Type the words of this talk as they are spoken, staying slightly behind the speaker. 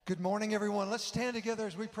Good morning, everyone. Let's stand together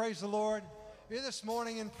as we praise the Lord here this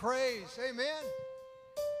morning in praise. Amen.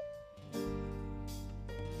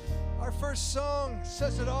 Our first song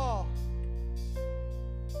says it all.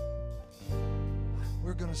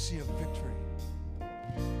 We're going to see a victory.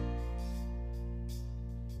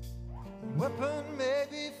 Weapon may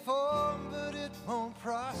be formed, but it won't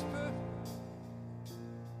prosper.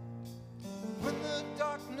 When the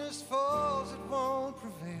darkness falls, it won't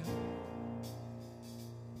prevail.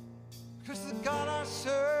 Because the God I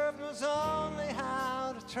serve knows only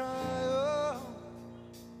how to triumph.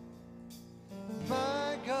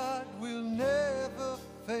 My God will never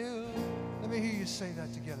fail. Let me hear you say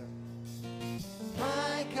that together.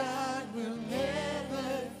 My God will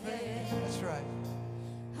never fail. That's right.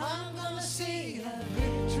 I'm gonna see a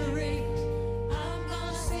victory. I'm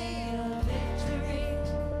gonna see a victory.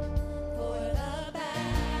 For the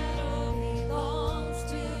battle belongs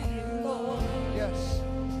to you, Lord. Yes.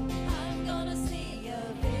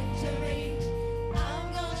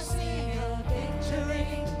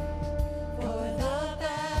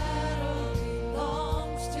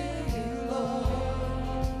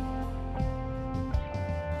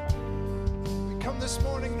 This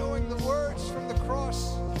morning, knowing the words from the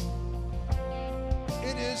cross,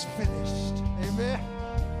 it is finished. Amen.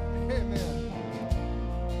 Amen.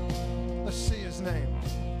 Let's see his name.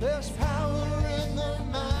 There's power in the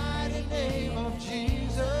mighty name of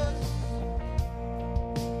Jesus.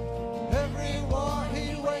 Every war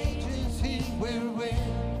he wages, he will win.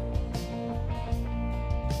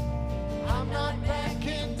 I'm not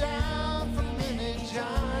backing down from any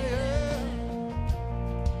giant.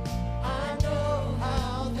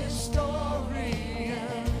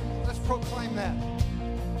 Proclaim that.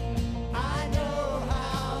 I know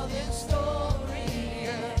how this story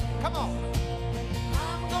ends. Come on.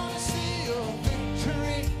 I'm gonna see your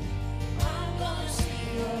victory. I'm gonna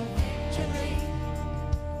see your victory.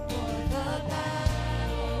 For the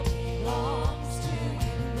battle belongs to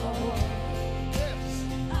you, Lord. Yes.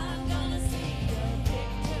 I'm gonna see your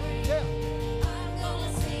victory. Yeah. I'm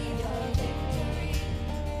gonna see your victory.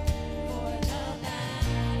 For the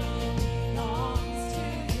battle belongs to you.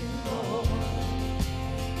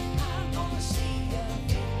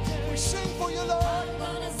 We sing for you, Lord. I'm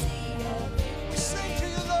gonna see your victory. We sing to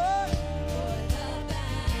you, Lord. For the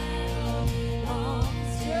battle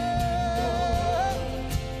belongs to you, Lord.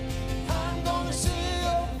 I'm gonna see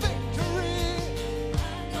your victory.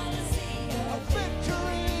 I'm gonna see your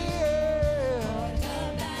victory. For the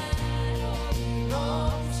battle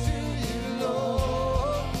belongs to you,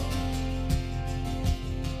 Lord.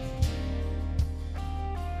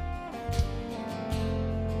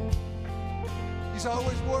 He's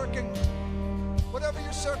always working. Whatever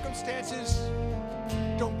your circumstances,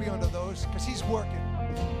 don't be under those, because he's working.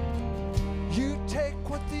 You take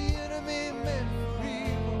what the enemy meant for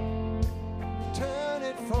evil, turn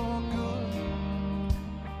it for good.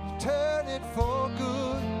 Turn it for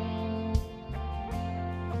good.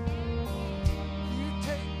 You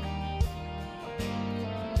take.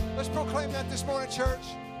 Let's proclaim that this morning,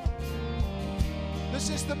 church. This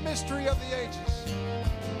is the mystery of the ages.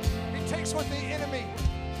 He takes what the enemy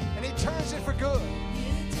and he turns it for good.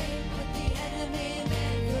 You take what the enemy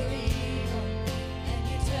meant for evil and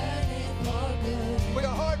you turn it for good. We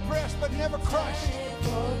are hard pressed but never crushed. Turn it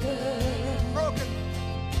for good. Broken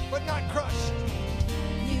but not crushed.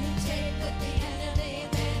 You take what the enemy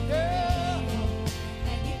meant for evil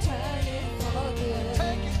and you turn it for good.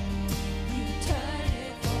 Take it. You turn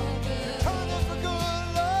it for good. Turn it for good,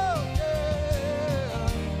 Lord.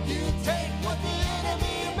 Yeah. You take what the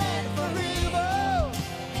enemy meant for evil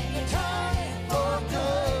and you turn it for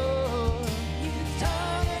good. You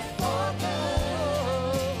turn it for good.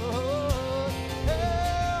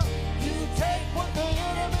 Yeah. You take what the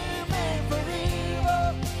enemy meant for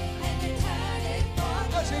evil and you turn it for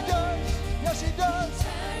good. Yes, he does. Yes, he does.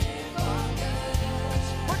 Turn it for good.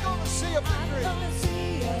 We're gonna see a victory. I'm gonna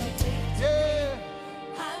see a victory. Yeah.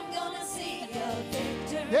 I'm gonna see a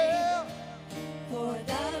victory. Yeah. For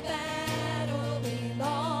the battle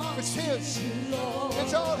belongs. It's his.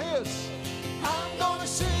 It's all his. I'm gonna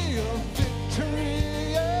see a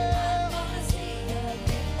victory. Yeah. I'm gonna see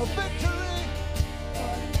a victory.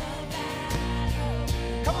 For the battle.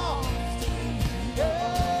 Come on.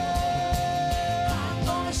 Yeah. I'm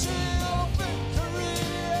gonna see a victory.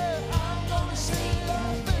 Yeah. I'm gonna see a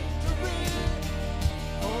victory.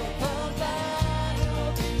 For the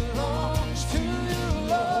battle belongs to you,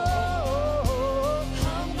 Lord.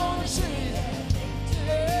 I'm gonna see a victory.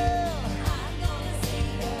 Yeah. I'm gonna see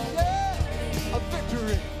a victory. Yeah.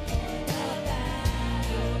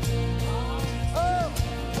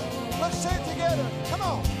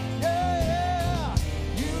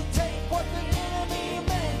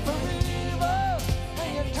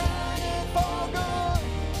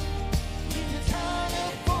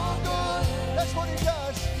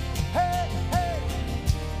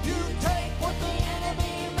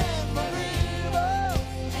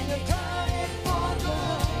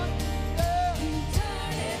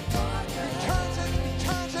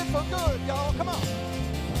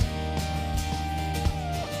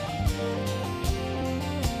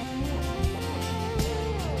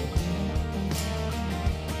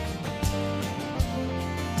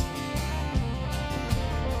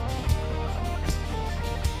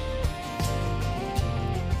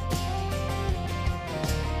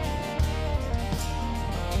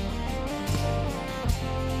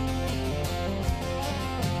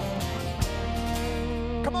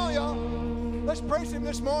 on, y'all. Let's praise him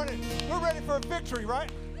this morning. We're ready for a victory, right?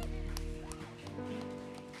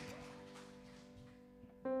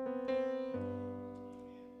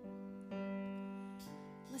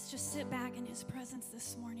 Let's just sit back in his presence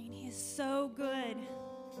this morning. He is so good.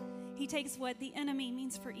 He takes what the enemy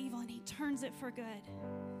means for evil and he turns it for good.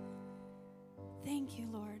 Thank you,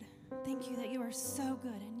 Lord. Thank you that you are so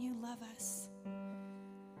good and you love us.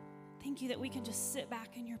 Thank you that we can just sit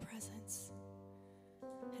back in your presence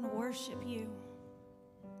and worship you.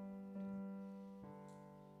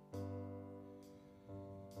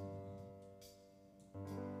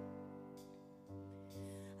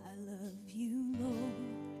 I love you, Lord.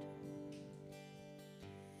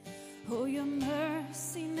 Oh, your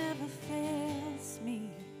mercy never fails me.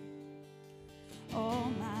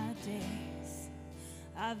 All my days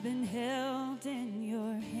I've been held in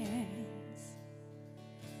your hands.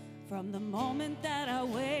 From the moment that I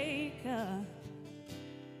wake up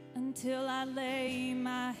until I lay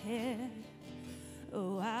my head,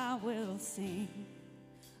 oh, I will sing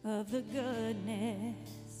of the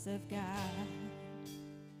goodness of God.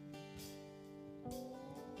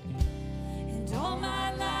 And all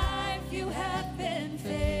my life you have been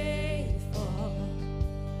faithful.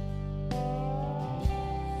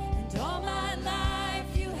 And all my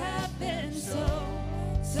life you have been so,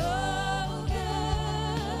 so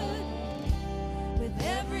good. With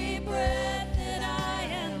every breath that I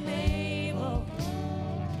am able,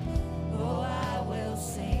 oh, I will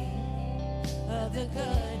sing of the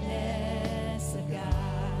goodness of God.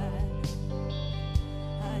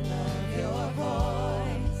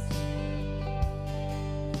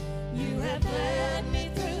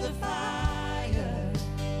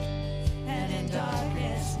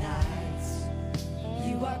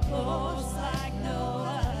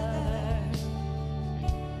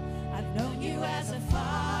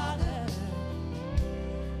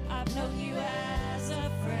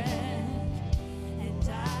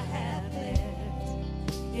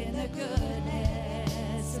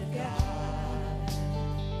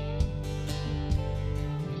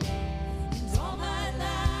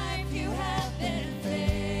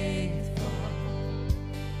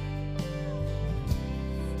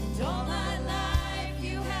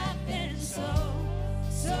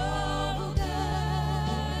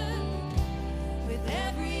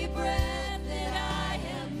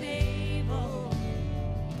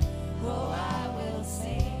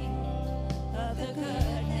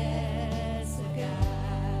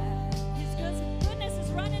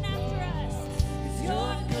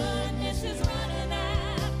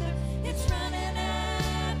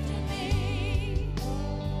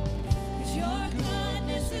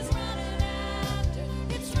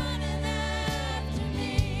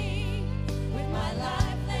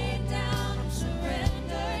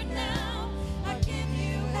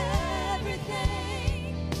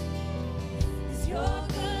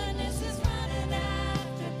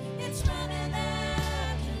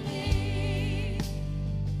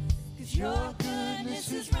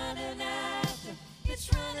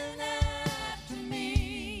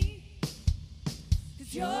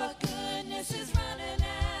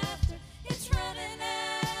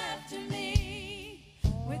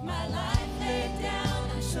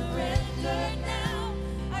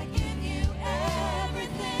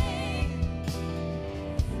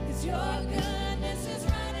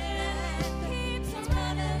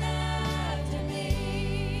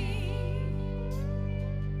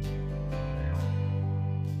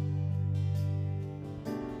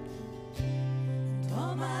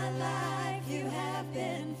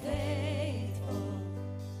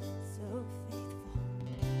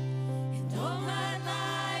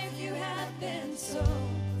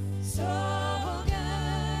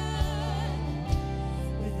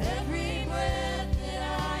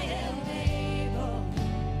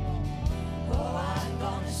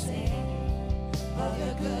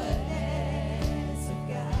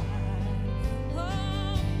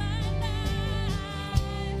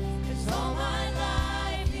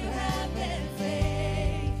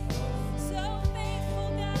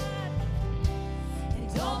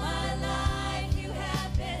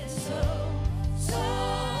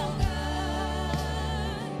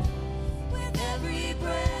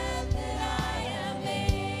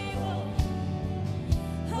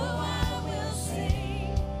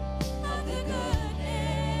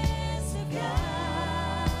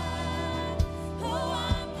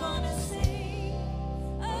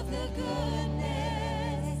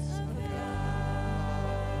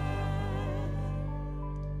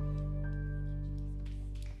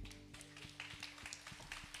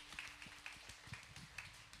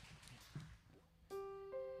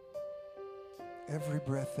 Every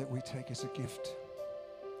breath that we take is a gift.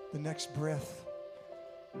 The next breath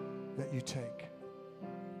that you take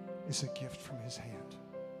is a gift from his hand.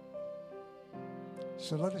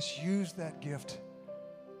 So let us use that gift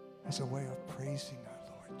as a way of praising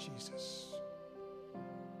our Lord Jesus,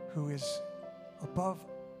 who is above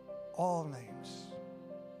all names.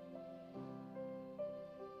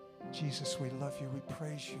 Jesus, we love you. We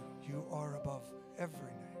praise you. You are above every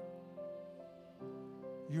name.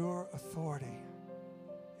 Your authority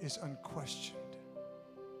is unquestioned.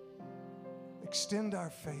 Extend our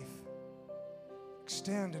faith.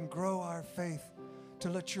 Extend and grow our faith to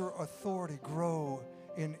let your authority grow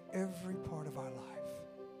in every part of our life.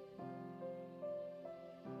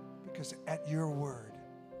 Because at your word,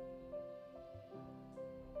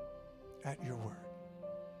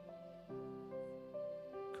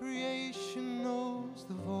 creation knows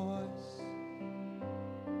the voice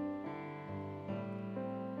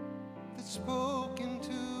that spoke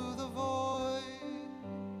into the void,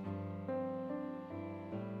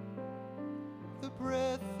 the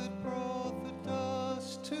breath that brought the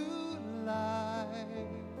dust to life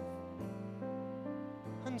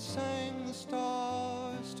and sang the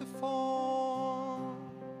stars to form.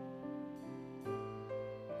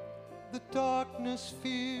 The darkness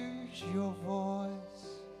fears your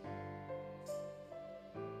voice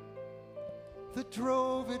that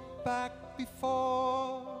drove it back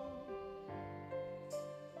before.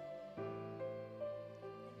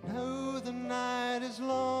 Now the night is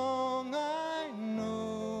long, I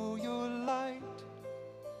know your light.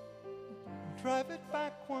 Drive it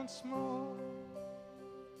back once more.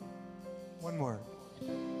 One word.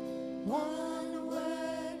 One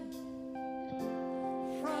word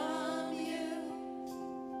from you,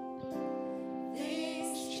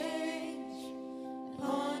 things change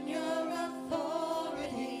on your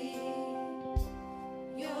authority.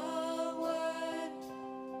 Your word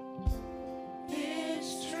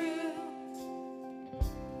is true.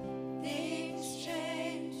 Things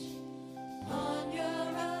change on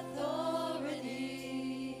your authority.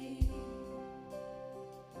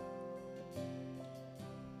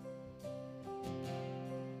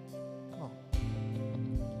 Come on.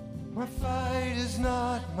 My fight is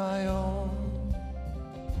not my own.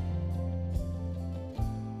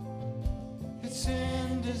 Its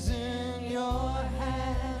end is in your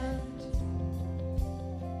hand.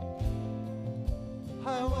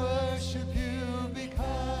 I worship you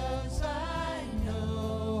because I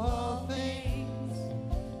know all things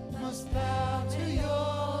must bow to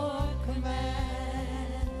your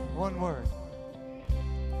command. One word.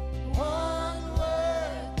 One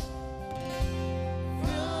word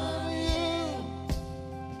from you.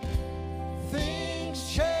 Things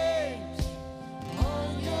change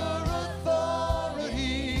on your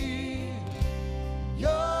authority.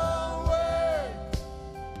 Your word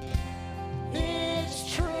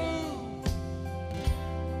is true.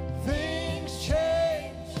 Things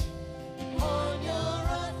change on your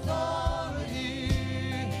authority.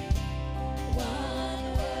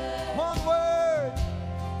 One word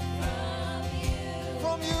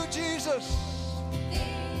from you, Jesus.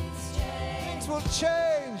 Things will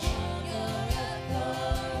change.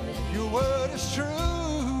 Your word is true.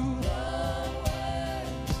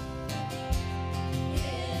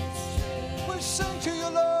 We sing to you,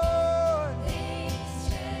 Lord.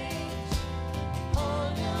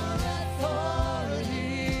 On your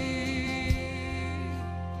authority.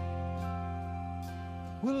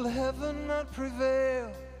 Will heaven not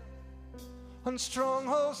prevail? And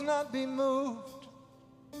strongholds not be moved?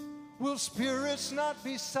 Will spirits not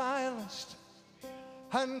be silenced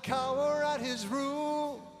and cower at his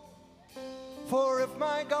rule? For if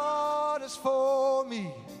my God is for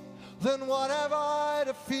me, then what have I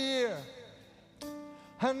to fear?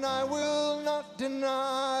 And I will not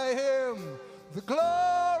deny him the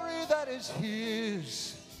glory that is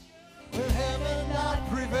his. Will heaven not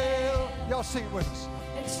prevail? Y'all sing it with us.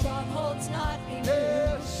 And strongholds not be moved.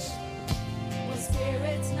 Yes, Will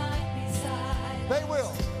spirits not be silent. they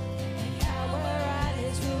will. And cower at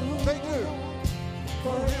his rule. They do.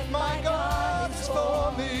 For if my God is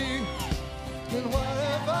for me, then what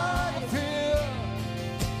have I to fear?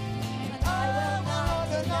 And I will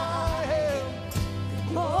not deny him.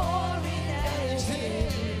 glory that is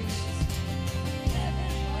his.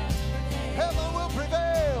 Heaven will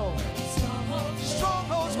prevail. Strongholds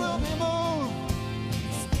Strongholds will be moved.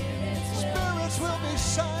 Spirits will be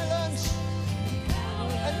silenced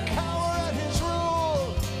and cower at his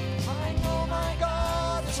rule. I know my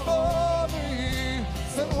God is for me.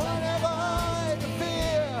 Then what have I to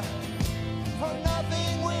fear?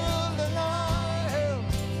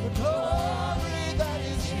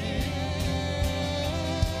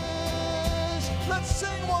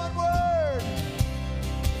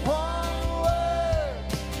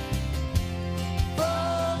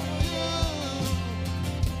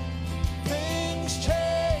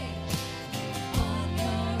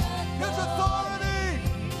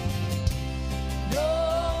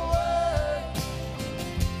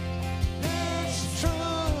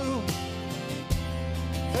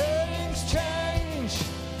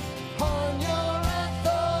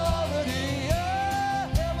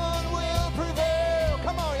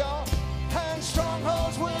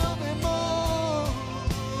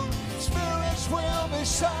 be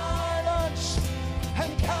silenced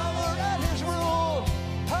and cower at his rule.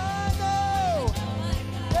 I know,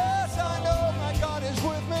 yes, I know my God is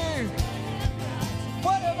with me.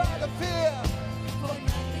 What have I to fear?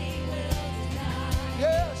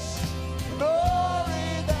 Yes,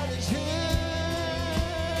 glory that is his.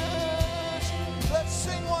 Let's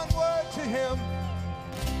sing one word to him.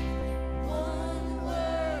 One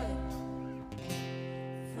word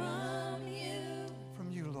from you.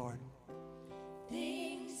 From you, Lord.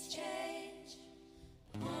 Things change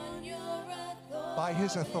on your authority. By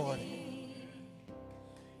his authority.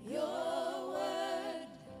 Your word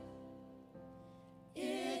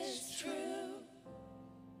is true.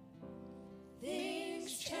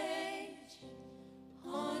 Things change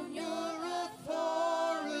on your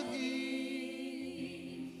authority.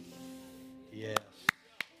 Yes.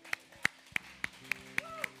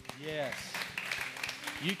 Yes.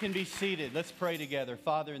 You can be seated. Let's pray together.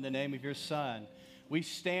 Father, in the name of your Son, we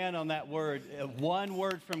stand on that word, one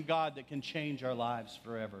word from God that can change our lives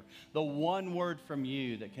forever. The one word from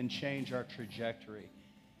you that can change our trajectory.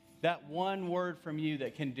 That one word from you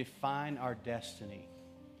that can define our destiny.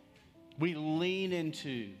 We lean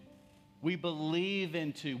into, we believe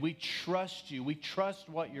into, we trust you. We trust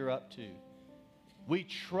what you're up to. We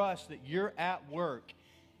trust that you're at work.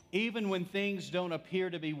 Even when things don't appear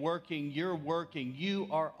to be working, you're working. You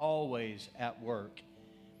are always at work.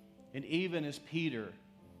 And even as Peter,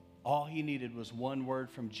 all he needed was one word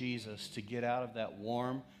from Jesus to get out of that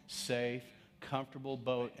warm, safe, comfortable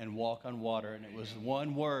boat and walk on water. And it was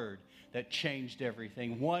one word that changed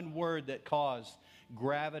everything. One word that caused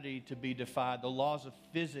gravity to be defied, the laws of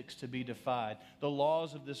physics to be defied, the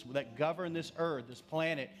laws of this that govern this earth, this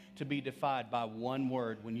planet, to be defied by one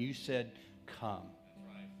word when you said, come.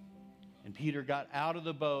 And Peter got out of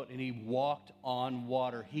the boat and he walked on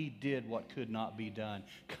water. He did what could not be done.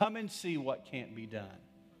 Come and see what can't be done.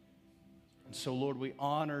 And so, Lord, we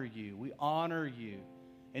honor you. We honor you.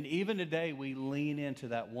 And even today, we lean into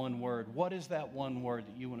that one word. What is that one word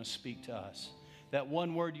that you want to speak to us? That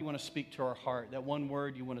one word you want to speak to our heart. That one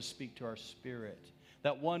word you want to speak to our spirit.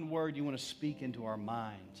 That one word you want to speak into our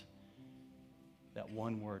mind. That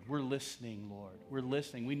one word. We're listening, Lord. We're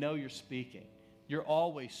listening. We know you're speaking. You're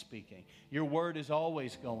always speaking. Your word is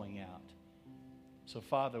always going out. So,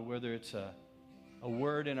 Father, whether it's a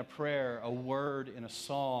word in a prayer, a word in a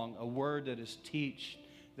song, a word that is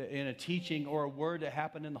in a teaching, or a word that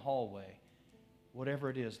happened in the hallway, whatever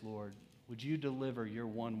it is, Lord, would you deliver your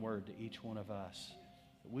one word to each one of us?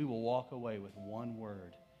 That we will walk away with one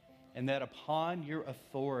word. And that upon your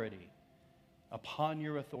authority,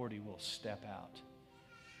 we'll step out.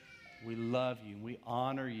 We love you. We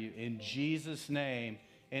honor you. In Jesus' name.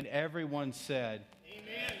 And everyone said,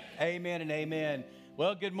 amen. Amen and amen.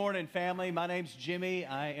 Well, good morning, family. My name's Jimmy.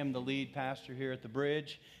 I am the lead pastor here at the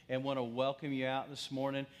Bridge and want to welcome you out this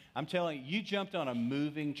morning. I'm telling you, you jumped on a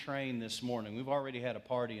moving train this morning. We've already had a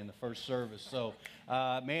party in the first service. So,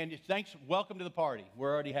 man, thanks. Welcome to the party.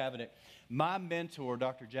 We're already having it. My mentor,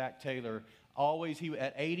 Dr. Jack Taylor, he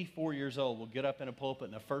at 84 years old, will get up in a pulpit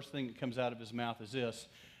and the first thing that comes out of his mouth is this: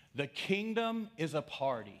 the kingdom is a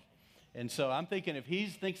party. And so I'm thinking if he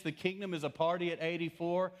thinks the kingdom is a party at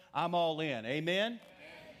 84, I'm all in. Amen?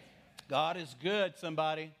 God is good,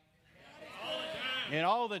 somebody. All the time. And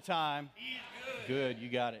all the time. He's good. Good. You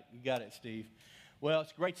got it. You got it, Steve. Well,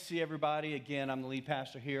 it's great to see everybody. Again, I'm the lead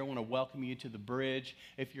pastor here. I want to welcome you to the Bridge.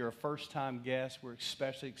 If you're a first-time guest, we're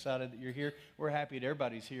especially excited that you're here. We're happy that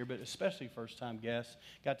everybody's here, but especially first-time guests.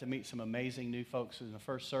 Got to meet some amazing new folks in the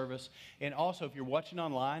first service. And also, if you're watching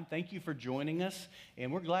online, thank you for joining us.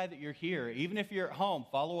 And we're glad that you're here. Even if you're at home,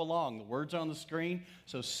 follow along. The word's on the screen.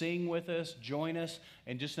 So sing with us, join us,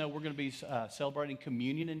 and just know we're going to be celebrating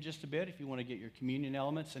communion in just a bit. If you want to get your communion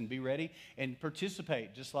elements and be ready and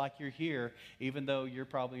participate just like you're here, even though you're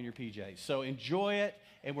probably in your PJs. So enjoy it,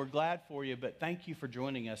 and we're glad for you, but thank you for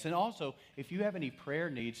joining us. And also, if you have any prayer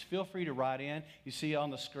needs, feel free to write in. You see on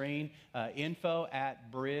the screen,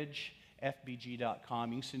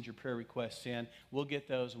 info@bridgefbg.com. You can send your prayer requests in. We'll get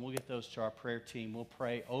those, and we'll get those to our prayer team. We'll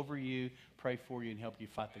pray over you, pray for you, and help you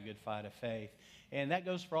fight the good fight of faith. And that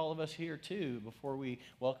goes for all of us here, too. Before we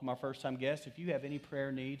welcome our first-time guests, if you have any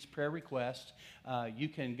prayer needs, prayer requests, you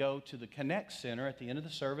can go to the Connect Center at the end of the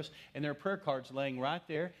service, and there are prayer cards laying right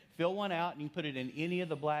there. Fill one out, and you can put it in any of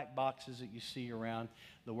the black boxes that you see around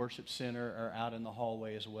the worship center or out in the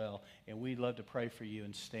hallway as well. And we'd love to pray for you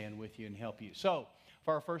and stand with you and help you. So,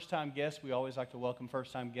 for our first-time guests, we always like to welcome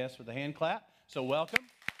first-time guests with a hand clap. So, welcome.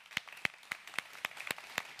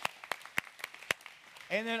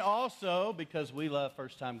 And then also, because we love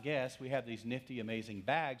first-time guests, we have these nifty, amazing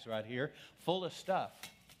bags right here full of stuff.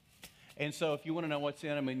 And so if you want to know what's in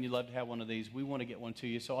them and you'd love to have one of these, we want to get one to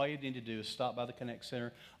you. So all you need to do is stop by the Connect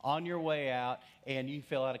Center on your way out, and you can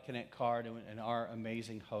fill out a Connect card, and our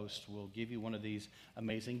amazing host will give you one of these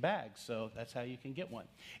amazing bags. So that's how you can get one.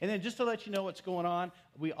 And then just to let you know what's going on,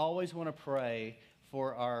 we always want to pray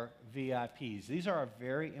for our VIPs. These are our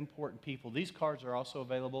very important people. These cards are also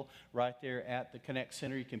available right there at the Connect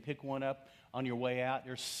Center. You can pick one up on your way out.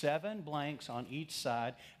 There's 7 blanks on each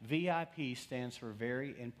side. VIP stands for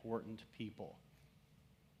very important people.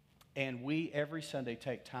 And we, every Sunday,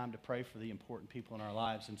 take time to pray for the important people in our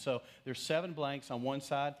lives. And so there's 7 blanks on one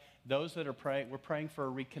side. Those that are praying, we're praying for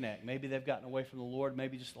a reconnect. Maybe they've gotten away from the Lord.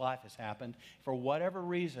 Maybe just life has happened. For whatever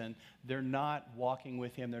reason, they're not walking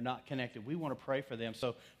with Him. They're not connected. We want to pray for them.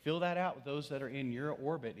 So fill that out with those that are in your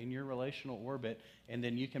orbit, in your relational orbit, and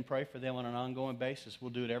then you can pray for them on an ongoing basis.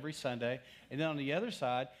 We'll do it every Sunday. And then on the other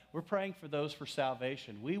side, we're praying for those for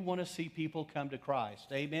salvation. We want to see people come to Christ.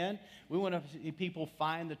 Amen? We want to see people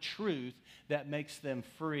find the truth that makes them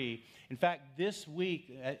free. In fact, this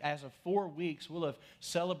week, as of 4 weeks, we'll have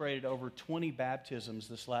celebrated over 20 baptisms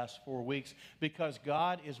this last 4 weeks because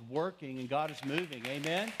God is working and God is moving.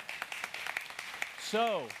 Amen?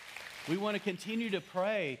 So, we want to continue to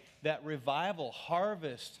pray that revival,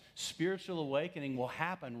 harvest, spiritual awakening will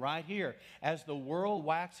happen right here. As the world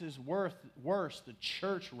waxes worse, the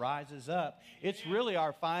church rises up. It's really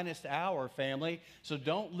our finest hour, family. So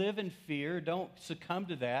don't live in fear. Don't succumb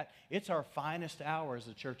to that. It's our finest hour as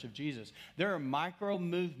the Church of Jesus. There are micro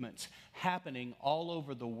movements happening all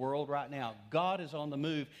over the world right now. God is on the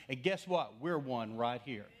move. And guess what? We're one right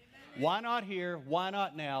here. Why not here? Why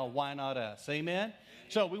not now? Why not us? Amen?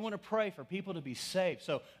 So we want to pray for people to be saved.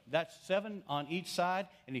 So that's 7 on each side.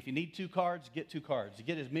 And if you need 2 cards, get 2 cards.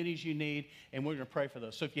 Get as many as you need, and we're going to pray for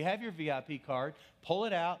those. So if you have your VIP card, pull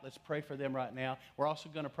it out. Let's pray for them right now. We're also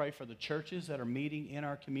going to pray for the churches that are meeting in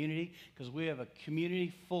our community because we have a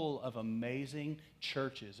community full of amazing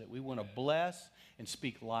churches that we want to bless and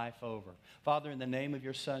speak life over. Father, in the name of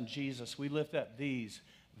your Son, Jesus, we lift up these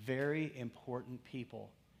very important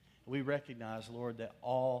people. We recognize, Lord, that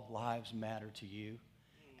all lives matter to you.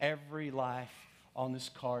 Every life on this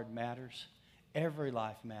card matters. Every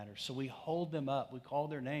life matters. So we hold them up. We call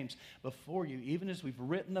their names before you, even as we've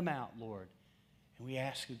written them out, Lord. And we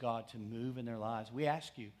ask you, God, to move in their lives. We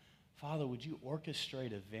ask you, Father, would you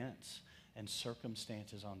orchestrate events and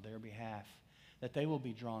circumstances on their behalf, that they will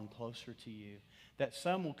be drawn closer to you, that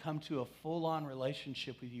some will come to a full-on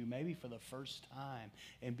relationship with you, maybe for the first time,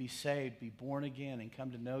 and be saved, be born again, and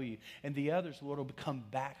come to know you. And the others, Lord, will come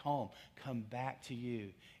back home, come back to you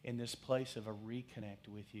in this place of a reconnect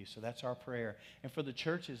with you. So that's our prayer. And for the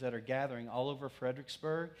churches that are gathering all over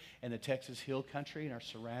Fredericksburg and the Texas Hill Country and our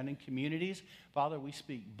surrounding communities, Father, we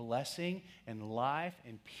speak blessing and life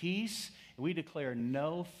and peace. And we declare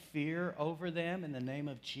no fear over them in the name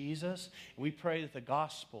of Jesus. And we pray that the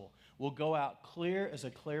gospel will go out clear as a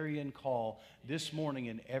clarion call this morning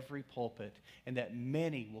in every pulpit, and that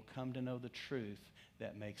many will come to know the truth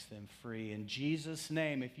that makes them free. In Jesus'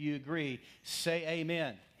 name, if you agree, say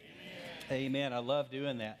amen. Amen. I love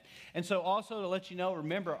doing that. And so also to let you know,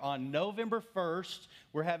 remember, on November 1st,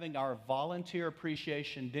 we're having our volunteer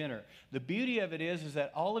appreciation dinner. The beauty of it is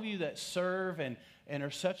that all of you that serve and are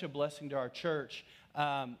such a blessing to our church,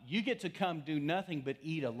 you get to come do nothing but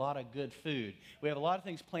eat a lot of good food. We have a lot of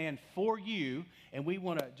things planned for you, and we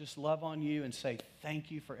want to just love on you and say thank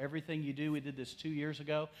you for everything you do. We did this 2 years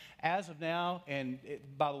ago. As of now, and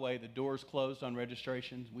by the way, the door's closed on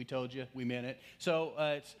registrations. We told you, we meant it. So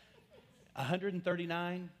it's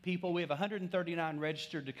 139 people. We have 139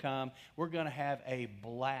 registered to come. We're going to have a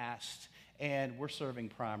blast, and we're serving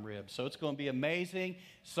prime rib. So it's going to be amazing.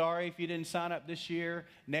 Sorry if you didn't sign up this year.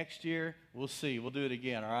 Next year, we'll see. We'll do it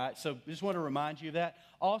again, all right? So just want to remind you of that.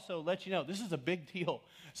 Also, let you know, this is a big deal.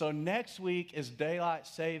 So next week is daylight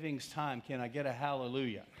savings time. Can I get a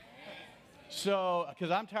hallelujah? So,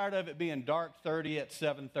 because I'm tired of it being dark 30 at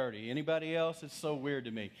 7:30. Anybody else? It's so weird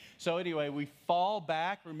to me. So anyway, we fall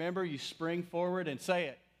back. Remember, you spring forward and say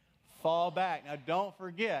it. Fall back. Now, don't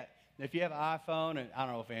forget, if you have an iPhone, and I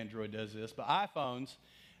don't know if Android does this, but iPhones,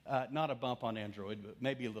 not a bump on Android, but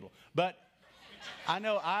maybe a little. But I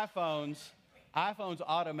know iPhones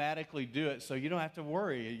automatically do it, so you don't have to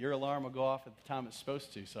worry. Your alarm will go off at the time it's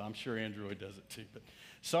supposed to, so I'm sure Android does it too. But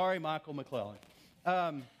sorry, Michael McClellan.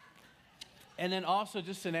 And then also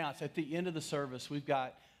just announce, at the end of the service,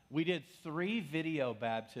 we did 3 video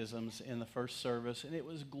baptisms in the first service, and it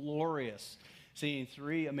was glorious seeing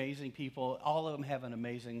 3 amazing people. All of them have an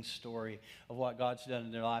amazing story of what God's done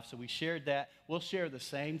in their life. So we shared that. We'll share the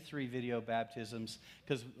same 3 video baptisms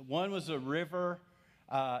because one was a river.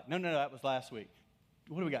 No, that was last week.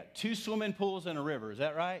 what do we got? 2 swimming pools and a river. Is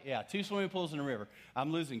that right? Yeah, 2 swimming pools and a river.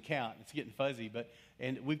 I'm losing count. It's getting fuzzy,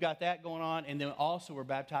 and we've got that going on. And then also we're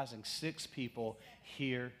baptizing 6 people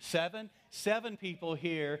here. 7 people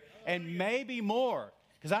here, and maybe more.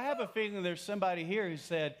 Because I have a feeling there's somebody here who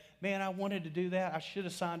said, man, I wanted to do that. I should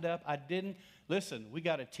have signed up. I didn't. Listen, we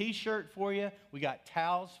got a T-shirt for you. We got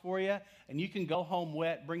towels for you. And you can go home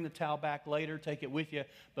wet, bring the towel back later, take it with you.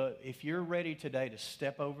 But if you're ready today to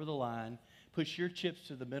step over the line, push your chips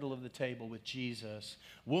to the middle of the table with Jesus,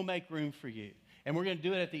 we'll make room for you. And we're going to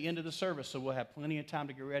do it at the end of the service, so we'll have plenty of time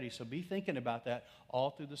to get ready. So be thinking about that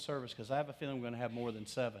all through the service, because I have a feeling we're going to have more than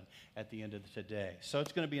 7 at the end of today. So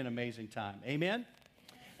it's going to be an amazing time. Amen?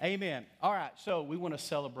 Amen. All right, so we want to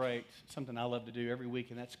celebrate something I love to do every week,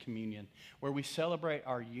 and that's communion, where we celebrate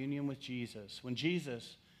our union with Jesus. When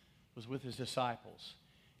Jesus was with his disciples,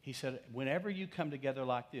 he said, whenever you come together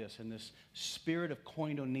like this, in this spirit of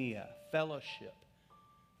koinonia, fellowship,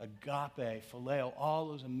 agape, phileo, all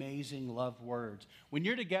those amazing love words, when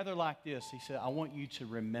you're together like this, he said, I want you to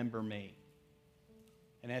remember me.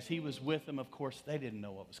 And as he was with them, of course, they didn't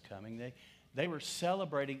know what was coming. They were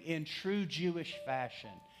celebrating in true Jewish fashion.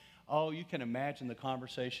 Oh, you can imagine the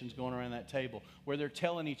conversations going around that table where they're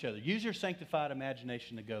telling each other, use your sanctified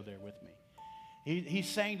imagination to go there with me. He's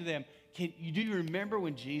saying to them, do you remember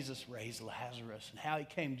when Jesus raised Lazarus and how he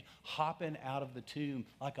came hopping out of the tomb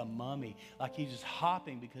like a mummy, like he was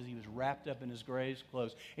hopping because he was wrapped up in his grave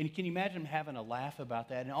clothes? And can you imagine him having a laugh about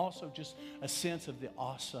that, and also just a sense of the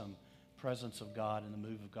awesome presence of God and the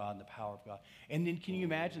move of God and the power of God? And then can you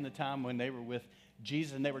imagine the time when they were with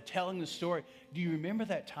Jesus and they were telling the story? Do you remember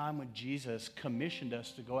that time when Jesus commissioned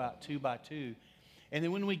us to go out 2 by 2? And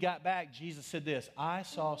then when we got back, Jesus said this, I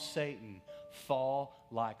saw Satan fall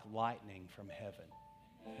like lightning from heaven.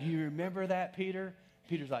 Do you remember that, Peter?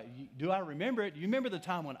 Peter's like, do I remember it? Do you remember the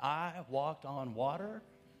time when I walked on water?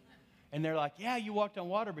 And they're like, yeah, you walked on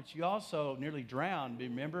water, but you also nearly drowned,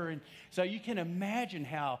 remember? And so you can imagine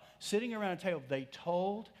how sitting around a table, they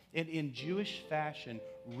told, and in Jewish fashion,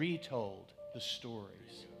 retold the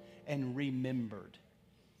stories and remembered.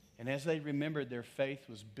 And as they remembered, their faith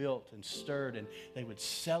was built and stirred, and they would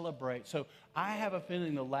celebrate. So I have a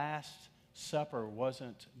feeling the Last Supper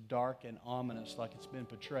wasn't dark and ominous like it's been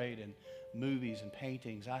portrayed in movies and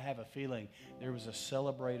paintings. I have a feeling there was a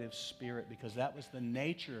celebrative spirit, because that was the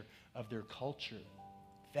nature of their culture,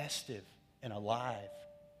 festive and alive.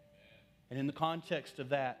 And in the context of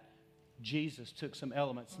that, Jesus took some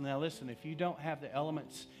elements. Now listen, if you don't have the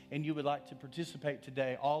elements and you would like to participate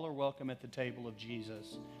today, all are welcome at the table of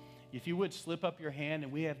Jesus. If you would, slip up your hand,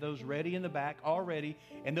 and we have those ready in the back already,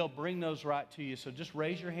 and they'll bring those right to you. So just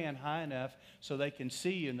raise your hand high enough so they can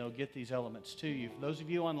see you, and they'll get these elements to you. For those of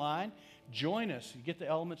you online, join us. You get the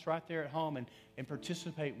elements right there at home and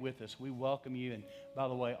participate with us. We welcome you. And by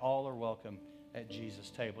the way, all are welcome at Jesus'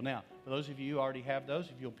 table. Now, for those of you who already have those,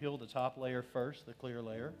 if you'll peel the top layer first, the clear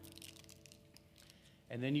layer,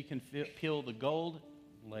 and then you can peel the gold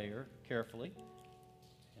layer carefully,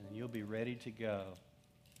 and then you'll be ready to go.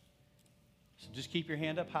 So just keep your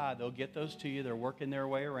hand up high. They'll get those to you. They're working their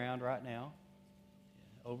way around right now.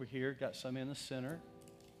 Over here, got some in the center.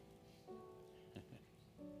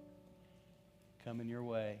 Coming your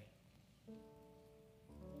way.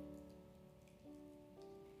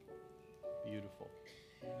 Beautiful.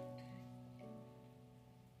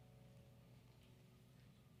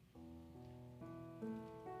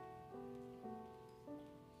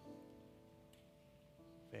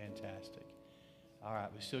 Fantastic. All right,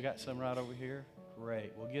 we still got some right over here.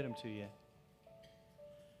 Great. We'll get them to you.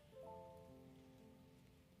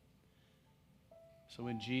 So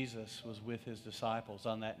when Jesus was with his disciples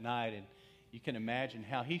on that night, and you can imagine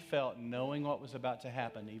how he felt knowing what was about to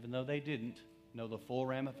happen, even though they didn't know the full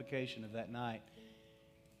ramification of that night.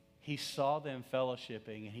 He saw them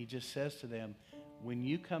fellowshipping, and he just says to them, when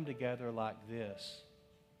you come together like this,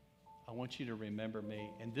 I want you to remember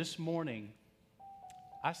me. And this morning,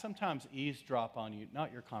 I sometimes eavesdrop on you,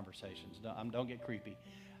 not your conversations, don't get creepy.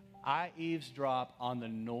 I eavesdrop on the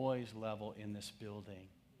noise level in this building.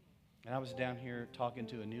 And I was down here talking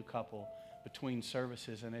to a new couple between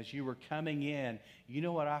services, and as you were coming in, you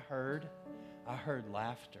know what I heard? I heard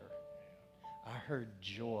laughter. I heard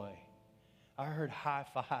joy. I heard high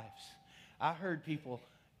fives. I heard people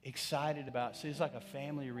excited about it. See, it's like a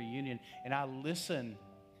family reunion, and I listen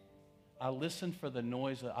for the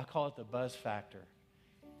noise. I call it the buzz factor.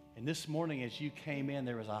 And this morning as you came in,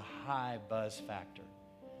 there was a high buzz factor.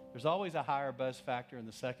 There's always a higher buzz factor in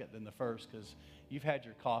the second than the first, because you've had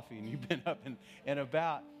your coffee and you've been up and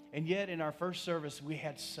about. And yet in our first service, we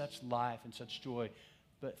had such life and such joy.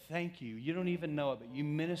 But thank you. You don't even know it, but you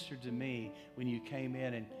ministered to me when you came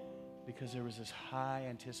in, and because there was this high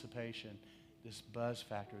anticipation, this buzz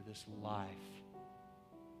factor, this life.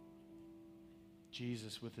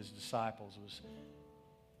 Jesus with his disciples was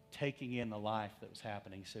taking in the life that was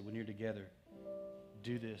happening. He said, when you're together,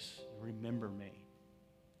 do this, remember me.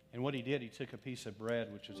 And what he did, he took a piece of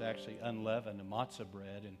bread, which was actually unleavened, a matzah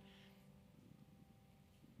bread, and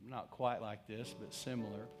not quite like this, but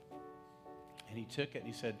similar. And he took it and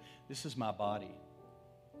he said, this is my body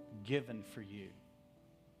given for you.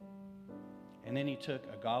 And then he took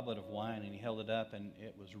a goblet of wine and he held it up, and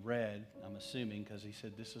it was red, I'm assuming, because he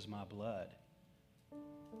said, this is my blood.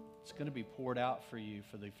 It's going to be poured out for you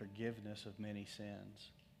for the forgiveness of many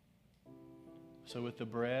sins. So with the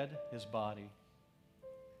bread, his body,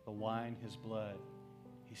 the wine, his blood,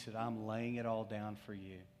 he said, I'm laying it all down for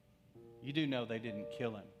you. You do know they didn't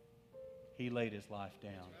kill him. He laid his life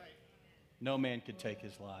down. No man could take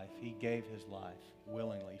his life. He gave his life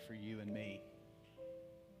willingly for you and me.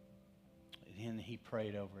 And he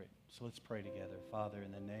prayed over it. So let's pray together. Father,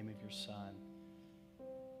 in the name of your Son,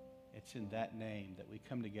 it's in that name that we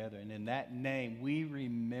come together. And in that name, we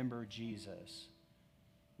remember Jesus.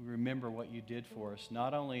 We remember what you did for us,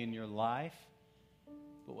 not only in your life,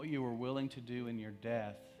 but what you were willing to do in your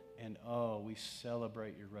death. And oh, we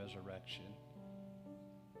celebrate your resurrection.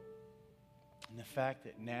 And the fact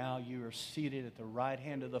that now you are seated at the right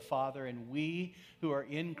hand of the Father, and we who are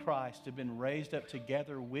in Christ have been raised up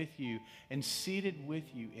together with you and seated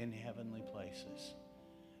with you in heavenly places.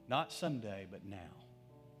 Not someday, but now.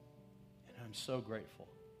 And I'm so grateful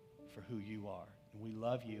for who you are. And we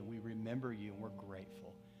love you, and we remember you, and we're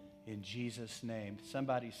grateful. In Jesus' name,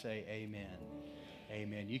 somebody say amen.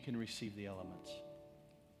 Amen. You can receive the elements.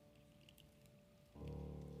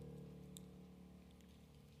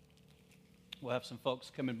 We'll have some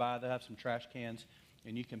folks coming by. They'll have some trash cans,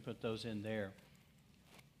 and you can put those in there.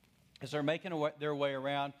 As they're making their way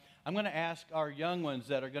around, I'm going to ask our young ones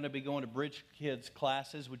that are going to be going to Bridge Kids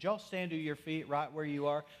classes, would y'all stand to your feet right where you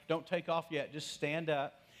are? Don't take off yet. Just stand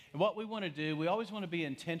up. And what we want to do, we always want to be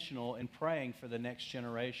intentional in praying for the next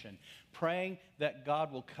generation, praying that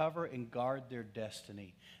God will cover and guard their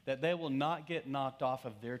destiny, that they will not get knocked off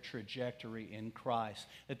of their trajectory in Christ,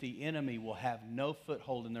 that the enemy will have no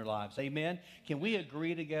foothold in their lives. Amen? Can we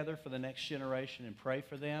agree together for the next generation and pray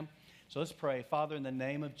for them? So let's pray. Father, in the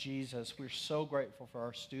name of Jesus, we're so grateful for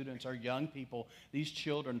our students, our young people, these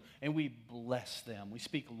children, and we bless them. We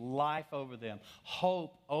speak life over them,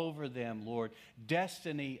 hope over them, Lord,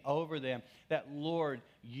 destiny over them, that, Lord,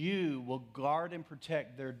 you will guard and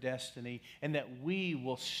protect their destiny, and that we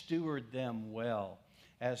will steward them well.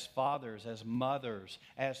 As fathers, as mothers,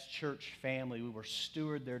 as church family, we will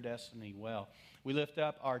steward their destiny well. We lift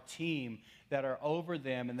up our team that are over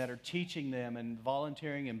them and that are teaching them and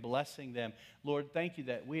volunteering and blessing them. Lord, thank you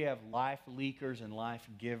that we have life leakers and life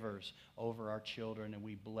givers over our children, and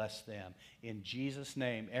we bless them. In Jesus'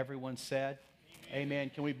 name, everyone said, amen.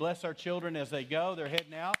 Can we bless our children as they go? They're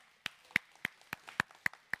heading out.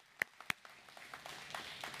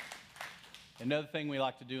 Another thing we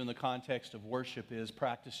like to do in the context of worship is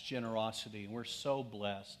practice generosity. And we're so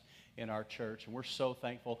blessed in our church, and we're so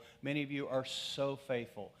thankful. Many of you are so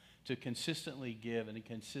faithful to consistently give and to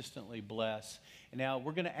consistently bless. And now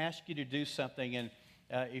we're going to ask you to do something, and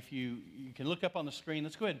if you can look up on the screen,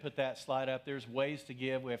 let's go ahead and put that slide up. There's ways to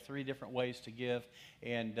give. We have 3 different ways to give,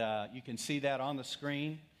 and you can see that on the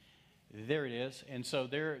screen. There it is. And so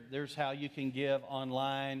there's how you can give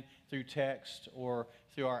online, through text, or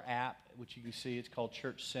through our app, which you can see. It's called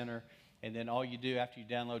Church Center. And then all you do after you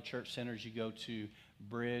download Church Center is you go to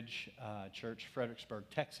Bridge Church, Fredericksburg,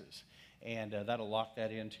 Texas. And that'll lock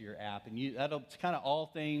that into your app. And it's kind of all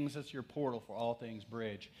things. That's your portal for all things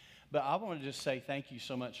Bridge. But I want to just say thank you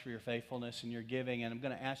so much for your faithfulness and your giving. And I'm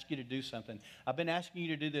going to ask you to do something. I've been asking you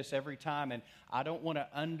to do this every time, and I don't want to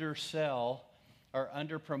undersell or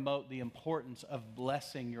underpromote the importance of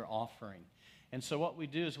blessing your offering. And so what we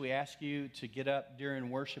do is we ask you to get up during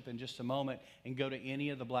worship in just a moment and go to any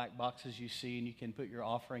of the black boxes you see, and you can put your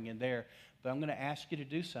offering in there. But I'm going to ask you to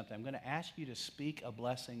do something. I'm going to ask you to speak a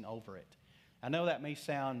blessing over it. I know that may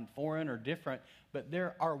sound foreign or different, but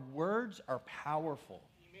our words are powerful.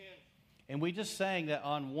 Amen. And we just sang that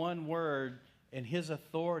on one word, in His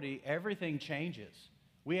authority, everything changes.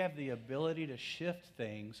 We have the ability to shift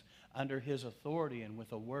things under His authority and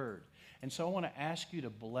with a word. And so I want to ask you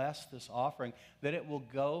to bless this offering, that it will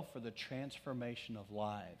go for the transformation of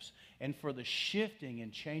lives and for the shifting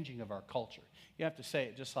and changing of our culture. You have to say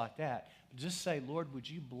it just like that. Just say, Lord, would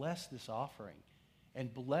you bless this offering?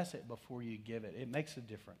 and bless it before you give it. It makes a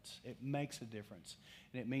difference. It makes a difference.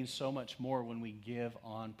 And it means so much more when we give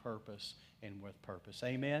on purpose and with purpose.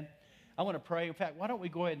 Amen? I want to pray. In fact, why don't we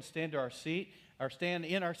go ahead and stand to our seat, or stand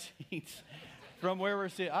in our seats from where we're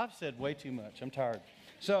sitting. I've said way too much. I'm tired.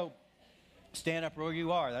 So stand up where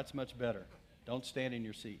you are. That's much better. Don't stand in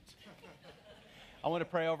your seats. I want to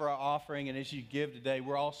pray over our offering, and as you give today,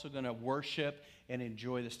 we're also going to worship and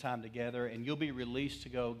enjoy this time together, and you'll be released to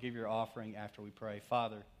go give your offering after we pray.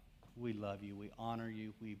 Father, we love you. We honor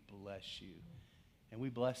you. We bless you. And we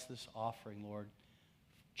bless this offering, Lord,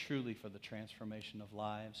 truly for the transformation of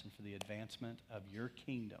lives and for the advancement of your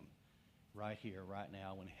kingdom right here, right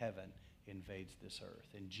now, when heaven invades this earth.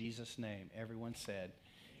 In Jesus' name, everyone said,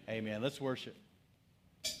 amen. Let's worship.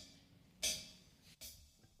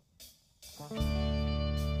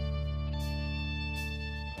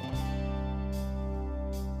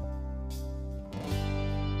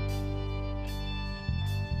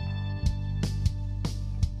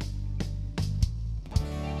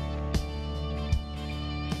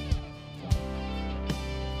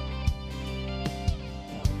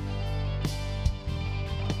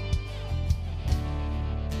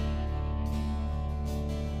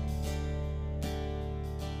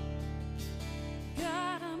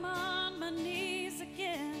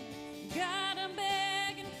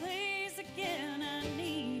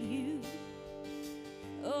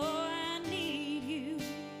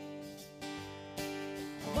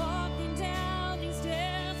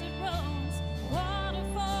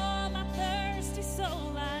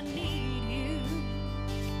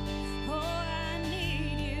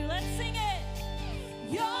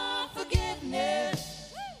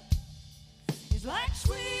 It's like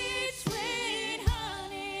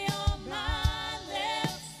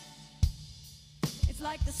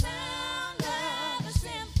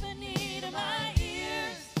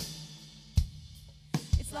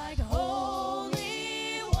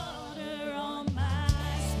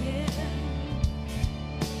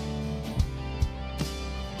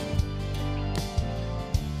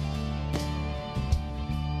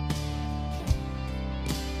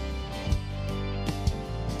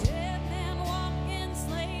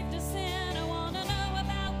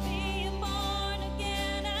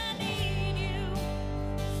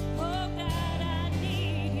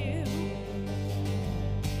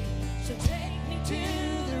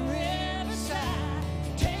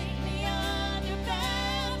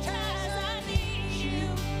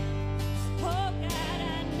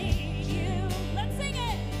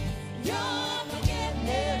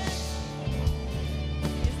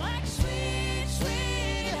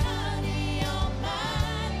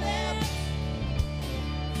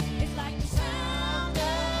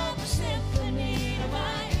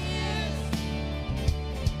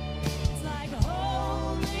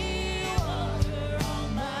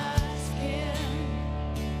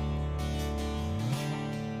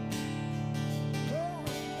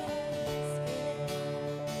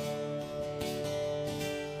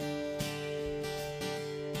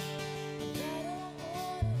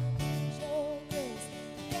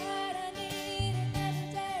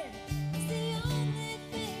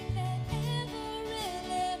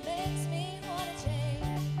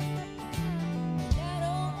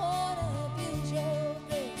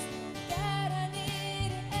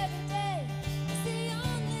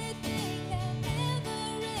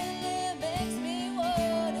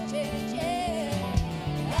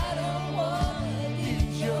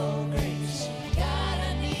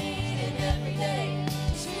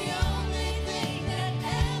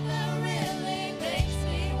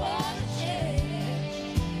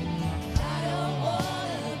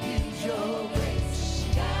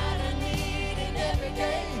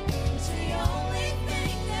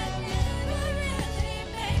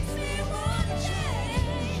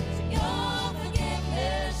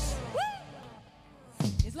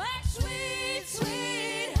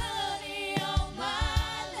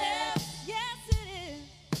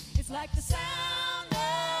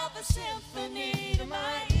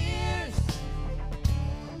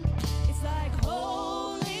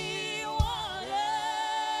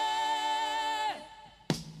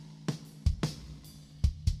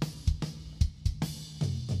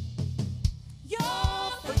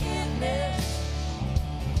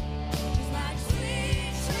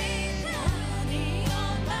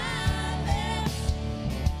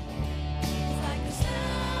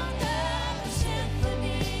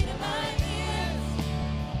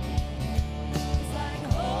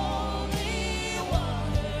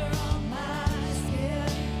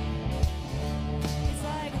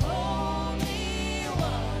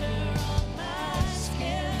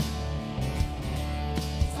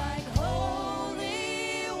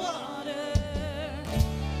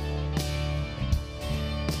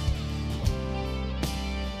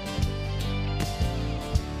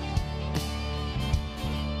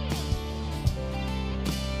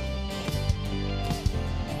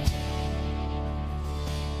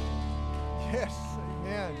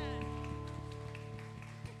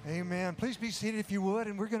Amen. Please be seated if you would,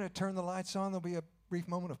 and we're going to turn the lights on. There'll be a brief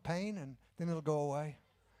moment of pain, and then it'll go away.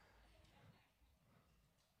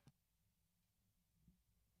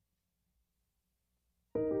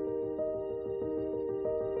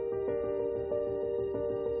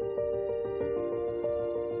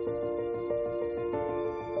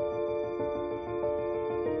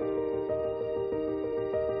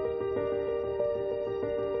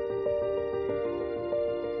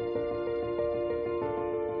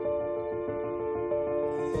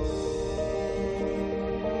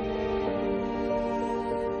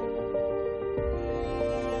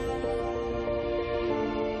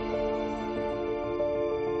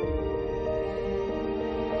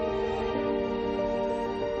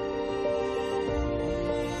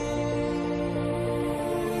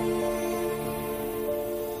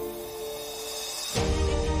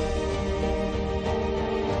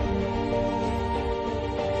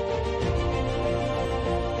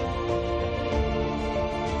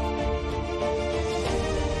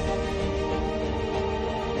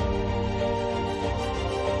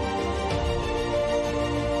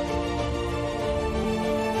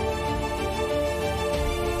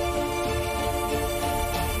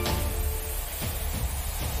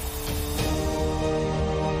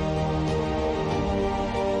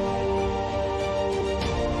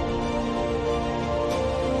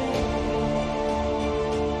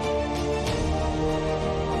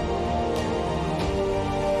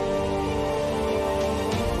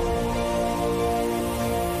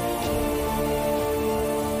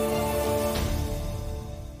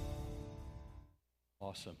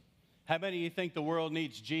 Awesome. How many of you think the world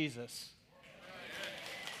needs Jesus?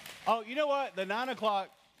 Oh, you know what? The 9 o'clock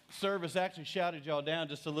service actually shouted y'all down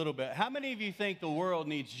just a little bit. How many of you think the world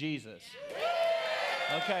needs Jesus?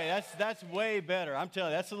 Okay, that's way better. I'm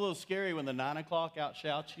telling you, that's a little scary when the 9 o'clock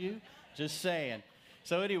outshouts you. Just saying.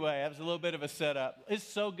 So anyway, that was a little bit of a setup. It's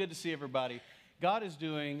so good to see everybody. God is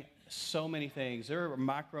doing so many things. There are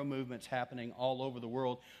micro movements happening all over the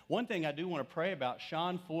world. One thing I do want to pray about,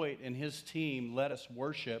 Sean Foyt and his team, Let Us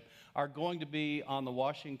Worship, are going to be on the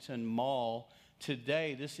Washington Mall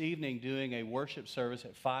today, this evening, doing a worship service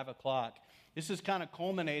at 5 o'clock. This is kind of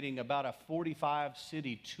culminating about a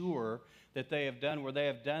 45-city tour that they have done, where they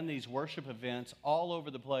have done these worship events all over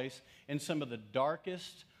the place in some of the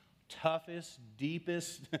darkest, toughest,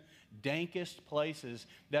 deepest, dankest places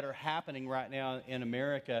that are happening right now in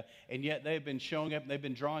America, and yet they've been showing up. They've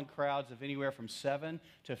been drawing crowds of anywhere from 7,000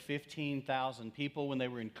 to 15,000 people. When they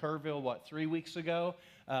were in Kerrville, 3 weeks ago,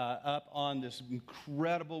 up on this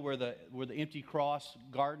incredible where the Empty Cross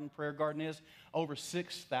Garden, prayer garden is, over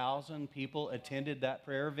 6,000 people attended that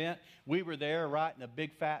prayer event. We were there right in the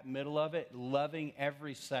big fat middle of it, loving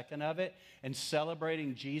every second of it and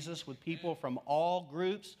celebrating Jesus with people from all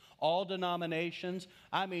groups, all denominations.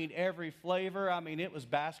 I mean, every flavor. I mean, it was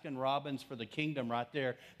Baskin Robbins for the kingdom right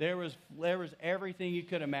there. There was everything you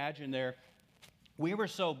could imagine there. We were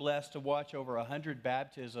so blessed to watch over 100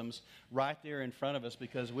 baptisms right there in front of us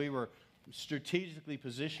because we were strategically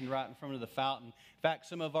positioned right in front of the fountain. In fact,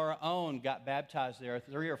 some of our own got baptized there.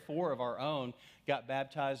 3 or 4 of our own got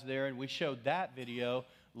baptized there, and we showed that video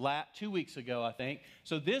 2 weeks ago, I think.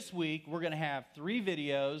 So this week, we're going to have 3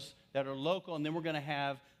 videos that are local, and then we're going to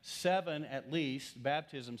have 7 at least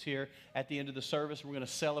baptisms here at the end of the service. We're going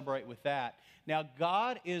to celebrate with that. Now,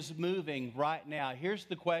 God is moving right now. Here's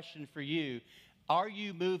the question for you. Are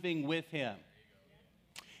you moving with Him?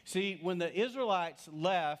 See, when the Israelites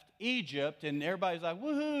left Egypt, and everybody's like,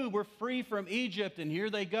 woohoo, we're free from Egypt, and here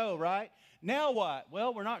they go, right? Now what?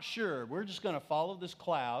 Well, we're not sure. We're just going to follow this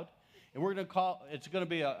cloud, and we're going to it's going to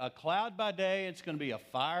be a cloud by day, it's going to be a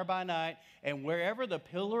fire by night, and wherever the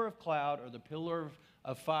pillar of cloud or the pillar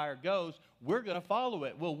of fire goes, we're going to follow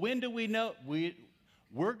it. Well, when do we know?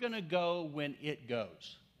 We're going to go when it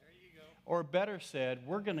goes. Or better said,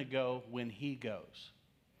 we're going to go when He goes.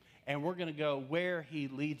 And we're going to go where He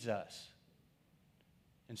leads us.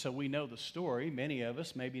 And so we know the story, many of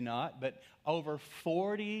us, maybe not, but over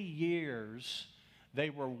 40 years, they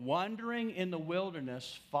were wandering in the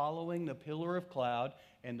wilderness following the pillar of cloud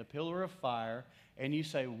and the pillar of fire. And you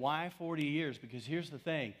say, why 40 years? Because here's the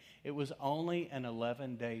thing. It was only an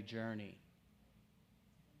 11-day journey.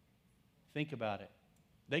 Think about it.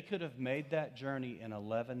 They could have made that journey in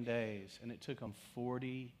 11 days, and it took them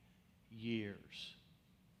 40 years.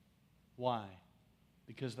 Why?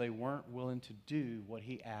 Because they weren't willing to do what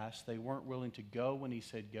He asked. They weren't willing to go when He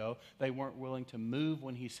said go. They weren't willing to move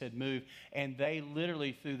when He said move. And they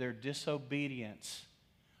literally, through their disobedience,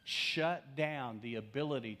 shut down the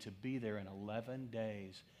ability to be there in 11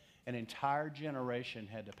 days. An entire generation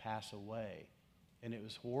had to pass away. And it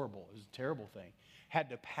was horrible. It was a terrible thing. had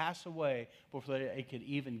to pass away before they could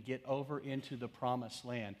even get over into the promised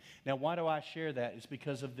land. Now, why do I share that? It's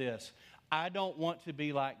because of this. I don't want to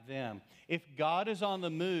be like them. If God is on the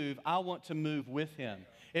move, I want to move with him.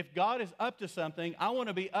 If God is up to something, I want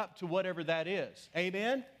to be up to whatever that is.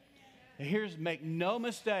 Amen? And make no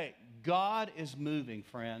mistake, God is moving,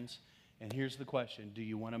 friends. And here's the question. Do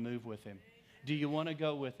you want to move with him? Do you want to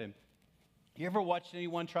go with him? You ever watched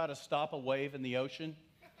anyone try to stop a wave in the ocean?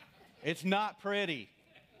 It's not pretty.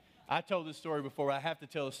 I told this story before. I have to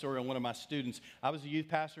tell a story on one of my students. I was a youth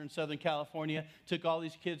pastor in Southern California, took all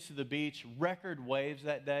these kids to the beach, record waves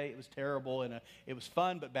that day. It was terrible, and it was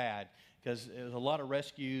fun but bad because it was a lot of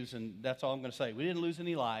rescues, and that's all I'm going to say. We didn't lose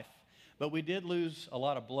any life, but we did lose a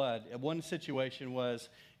lot of blood. One situation was,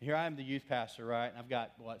 here I am the youth pastor, right? And I've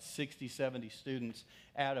got, 60, 70 students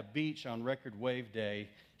at a beach on record wave day.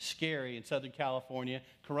 Scary in Southern California,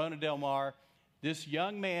 Corona del Mar. This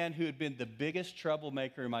young man who had been the biggest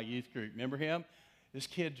troublemaker in my youth group, remember him? This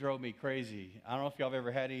kid drove me crazy. I don't know if y'all have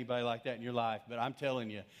ever had anybody like that in your life, but I'm telling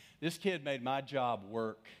you, this kid made my job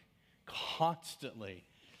work constantly.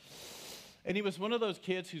 And he was one of those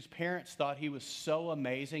kids whose parents thought he was so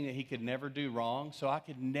amazing that he could never do wrong, so I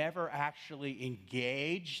could never actually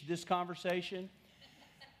engage this conversation.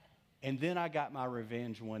 And then I got my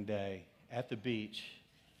revenge one day at the beach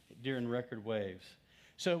during record waves.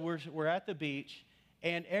 So we're at the beach,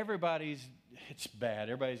 and it's bad.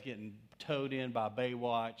 Everybody's getting towed in by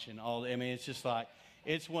Baywatch and all. I mean, it's just like,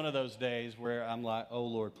 it's one of those days where I'm like, oh,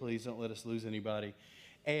 Lord, please don't let us lose anybody.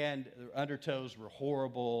 And the undertows were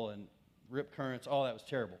horrible, and rip currents, all that was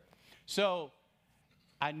terrible. So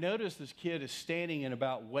I noticed this kid is standing in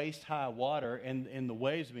about waist-high water, and the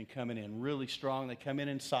waves have been coming in really strong. They come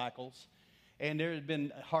in cycles. And there had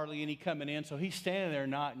been hardly any coming in. So he's standing there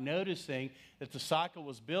not noticing that the cycle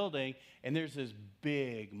was building, and there's this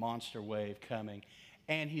big monster wave coming.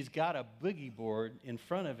 And he's got a boogie board in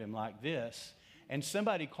front of him like this. And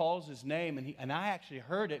somebody calls his name, and I actually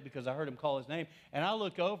heard it because I heard him call his name. And I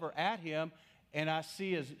look over at him, and I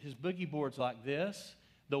see his boogie board's like this.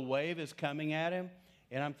 The wave is coming at him.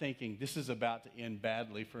 And I'm thinking, this is about to end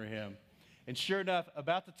badly for him. And sure enough,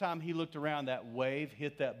 about the time he looked around, that wave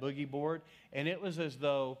hit that boogie board, and it was as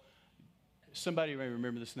though, somebody may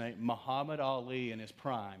remember this name, Muhammad Ali in his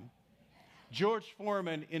prime, George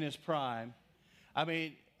Foreman in his prime. I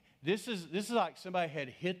mean, this is like somebody had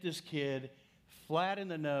hit this kid flat in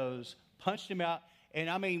the nose, punched him out, and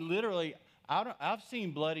I mean, literally, I've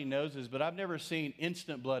seen bloody noses, but I've never seen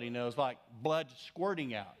instant bloody nose, like blood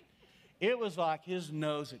squirting out. It was like his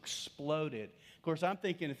nose exploded. Of course, I'm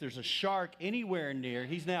thinking if there's a shark anywhere near,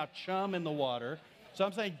 he's now chum in the water. So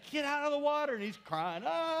I'm saying, get out of the water. And he's crying,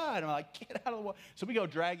 ah. And I'm like, get out of the water. So we go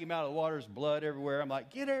drag him out of the water. There's blood everywhere. I'm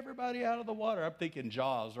like, get everybody out of the water. I'm thinking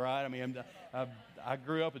Jaws, right? I mean, I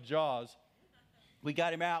grew up with Jaws. We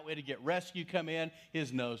got him out. We had to get rescue come in.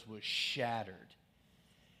 His nose was shattered.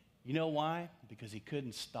 You know why? Because he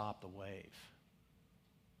couldn't stop the wave.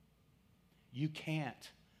 You can't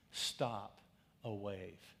stop a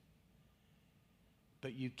wave.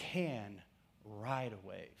 But you can ride a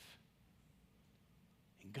wave.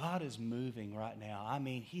 And God is moving right now. I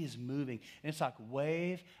mean, he is moving. And it's like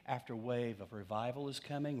wave after wave of revival is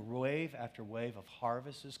coming. Wave after wave of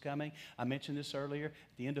harvest is coming. I mentioned this earlier.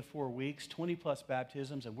 At the end of 4 weeks, 20 plus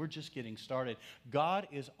baptisms, and we're just getting started. God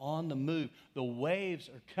is on the move. The waves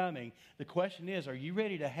are coming. The question is, are you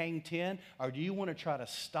ready to hang 10, or do you want to try to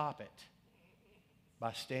stop it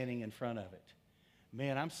by standing in front of it?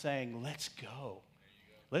 Man, I'm saying, let's go.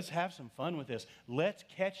 Let's have some fun with this. Let's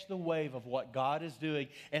catch the wave of what God is doing,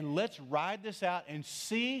 and let's ride this out and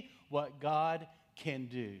see what God can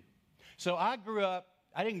do. So I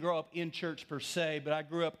didn't grow up in church per se, but I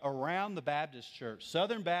grew up around the Baptist church,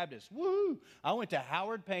 Southern Baptist. Woo! I went to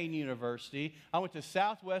Howard Payne University. I went to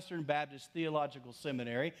Southwestern Baptist Theological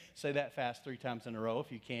Seminary. Say that fast 3 times in a row if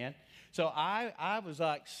you can. So I was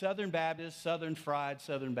like Southern Baptist, Southern fried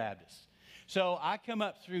Southern Baptist. So I come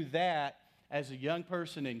up through that as a young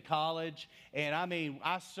person in college, and I mean,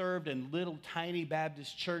 I served in little tiny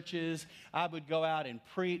Baptist churches. I would go out and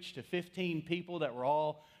preach to 15 people that were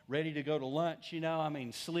all ready to go to lunch, I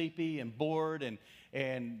mean, sleepy and bored,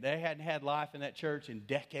 and they hadn't had life in that church in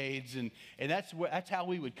decades, and that's how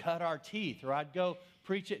we would cut our teeth. Or I'd go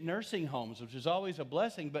preach at nursing homes, which was always a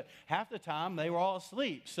blessing, but half the time they were all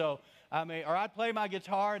asleep. So I mean, or I'd play my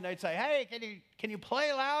guitar and they'd say, hey, can you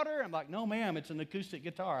play louder? I'm like, no, ma'am, it's an acoustic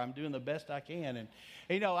guitar. I'm doing the best I can. And,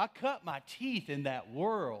 I cut my teeth in that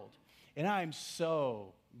world. And I'm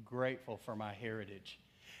so grateful for my heritage.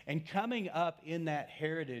 And coming up in that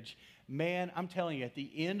heritage, man, I'm telling you, at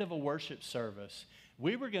the end of a worship service,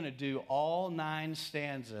 we were going to do all 9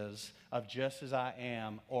 stanzas of Just As I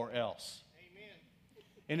Am or Else. Amen.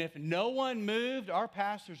 And if no one moved, our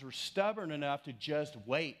pastors were stubborn enough to just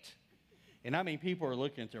wait. And I mean, people are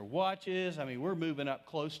looking at their watches. I mean, we're moving up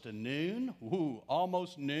close to noon. Ooh,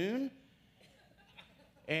 almost noon.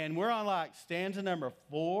 And we're on like stanza number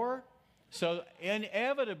 4. So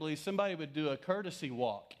inevitably, somebody would do a courtesy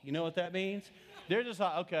walk. You know what that means? They're just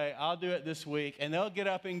like, okay, I'll do it this week. And they'll get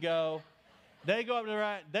up and go. They go up to the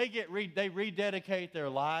right. They rededicate their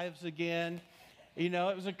lives again. You know,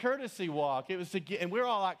 it was a courtesy walk. It was and we're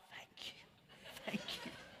all like, thank you.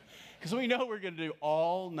 Because we know we're going to do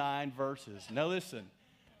all 9 verses. Now listen,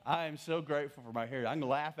 I am so grateful for my heritage. I can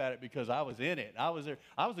laugh at it because I was in it. I was there.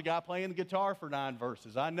 I was the guy playing the guitar for 9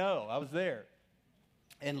 verses. I know. I was there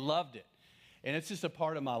and loved it. And it's just a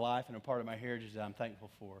part of my life and a part of my heritage that I'm thankful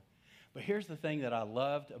for. But here's the thing that I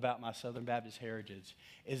loved about my Southern Baptist heritage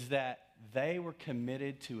is that they were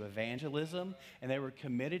committed to evangelism and they were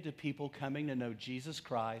committed to people coming to know Jesus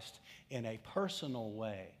Christ in a personal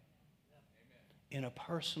way. In a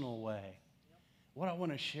personal way. What I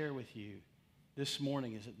want to share with you this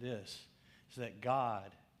morning is that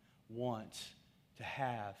God wants to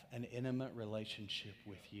have an intimate relationship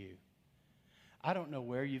with you. I don't know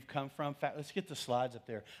where you've come from. In fact, let's get the slides up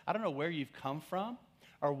there. I don't know where you've come from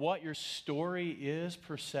or what your story is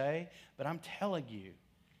per se, but I'm telling you,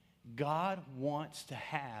 God wants to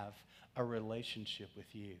have a relationship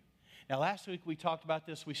with you. Now, last week we talked about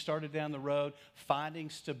this. We started down the road, finding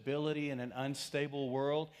stability in an unstable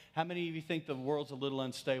world. How many of you think the world's a little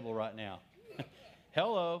unstable right now?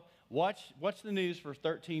 Hello. Watch the news for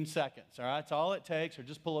 13 seconds, all right? That's all it takes, or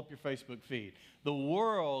just pull up your Facebook feed. The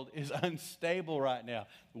world is unstable right now.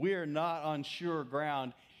 We are not on sure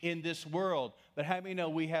ground in this world. But how many know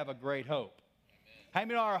we have a great hope? Amen. How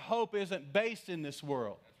many know our hope isn't based in this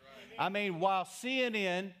world? That's right. I mean, while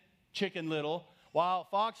CNN, Chicken Little, while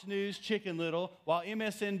Fox News, Chicken Little, while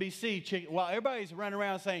MSNBC, while everybody's running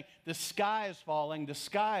around saying, the sky is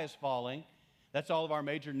falling, that's all of our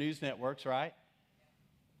major news networks, right?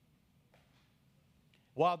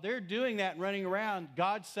 While they're doing that and running around,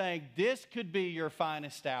 God's saying, this could be your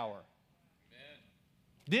finest hour. Amen.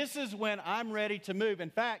 This is when I'm ready to move. In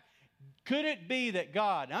fact, could it be that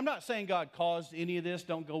God, I'm not saying God caused any of this,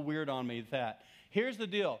 don't go weird on me with that. Here's the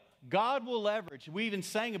deal. God will leverage, we even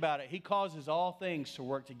sang about it, He causes all things to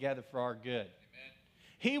work together for our good. Amen.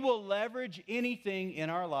 He will leverage anything in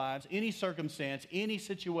our lives, any circumstance, any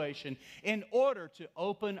situation, in order to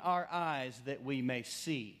open our eyes that we may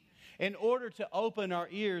see, in order to open our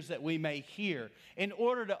ears that we may hear, in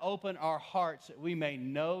order to open our hearts that we may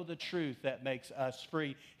know the truth that makes us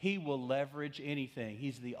free. He will leverage anything.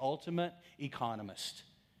 He's the ultimate economist.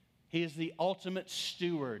 He is the ultimate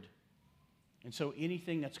steward. And so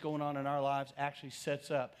anything that's going on in our lives actually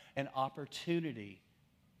sets up an opportunity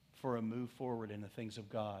for a move forward in the things of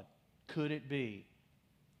God. Could it be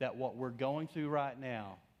that what we're going through right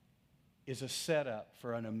now is a setup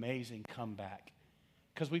for an amazing comeback?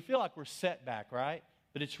 Because we feel like we're set back, right?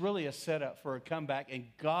 But it's really a setup for a comeback, and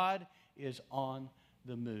God is on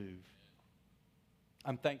the move.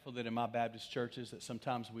 I'm thankful that in my Baptist churches that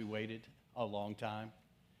sometimes we waited a long time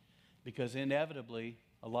because inevitably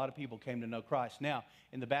a lot of people came to know Christ. Now,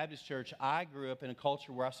 in the Baptist church, I grew up in a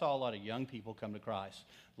culture where I saw a lot of young people come to Christ.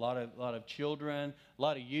 A lot of children, a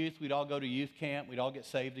lot of youth. We'd all go to youth camp. We'd all get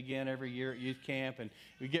saved again every year at youth camp, and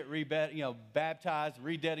we'd get baptized,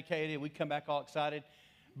 rededicated. We'd come back all excited.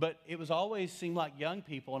 But it was always seemed like young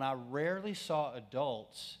people, and I rarely saw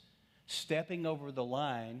adults stepping over the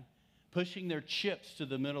line, pushing their chips to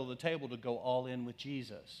the middle of the table to go all in with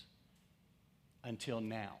Jesus until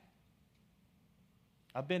now.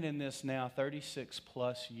 I've been in this now 36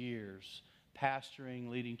 plus years, pastoring,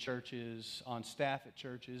 leading churches, on staff at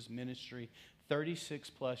churches, ministry, 36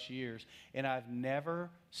 plus years, and I've never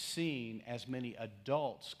seen as many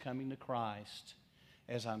adults coming to Christ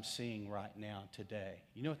as I'm seeing right now today.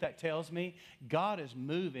 You know what that tells me? God is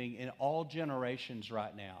moving in all generations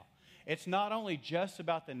right now. It's not only just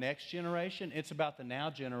about the next generation, it's about the now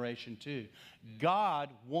generation too. God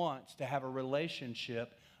wants to have a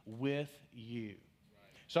relationship with you.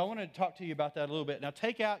 So I want to talk to you about that a little bit. Now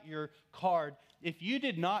take out your card. If you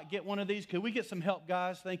did not get one of these, could we get some help,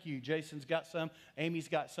 guys? Thank you. Jason's got some. Amy's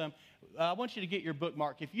got some. I want you to get your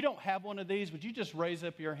bookmark. If you don't have one of these, would you just raise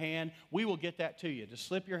up your hand? We will get that to you. Just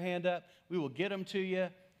slip your hand up. We will get them to you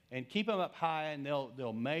and keep them up high, and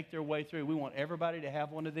they'll make their way through. We want everybody to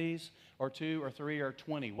have one of these, or 2 or 3 or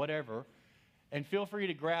 20, whatever. And feel free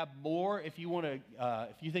to grab more if you want to,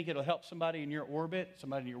 if you think it'll help somebody in your orbit,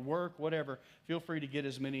 somebody in your work, whatever. Feel free to get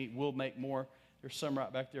as many. We'll make more. There's some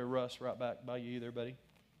right back there, Russ, right back by you there, buddy.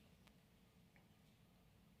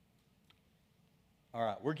 All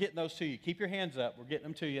right, we're getting those to you. Keep your hands up. We're getting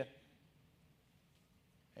them to you.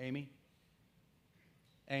 Amy,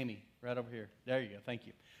 right over here. There you go. Thank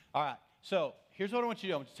you. All right, so here's what I want you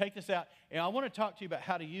to do. I want you to take this out, and I want to talk to you about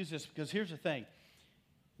how to use this, because here's the thing.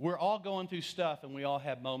 We're all going through stuff, and we all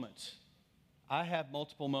have moments. I have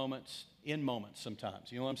multiple moments in moments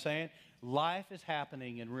sometimes. You know what I'm saying? Life is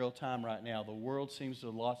happening in real time right now. The world seems to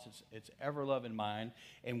have lost its ever-loving mind,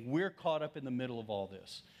 and we're caught up in the middle of all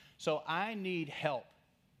this. So I need help.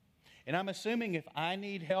 And I'm assuming if I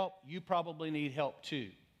need help, you probably need help too,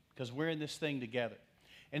 because we're in this thing together.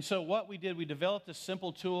 And so what we did, we developed a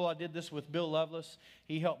simple tool. I did this with Bill Lovelace.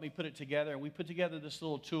 He helped me put it together, and we put together this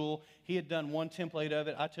little tool. He had done one template of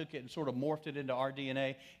it. I took it and sort of morphed it into our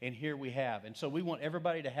DNA, and here we have. And so we want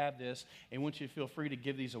everybody to have this, and want you to feel free to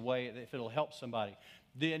give these away if it'll help somebody.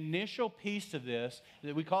 The initial piece of this,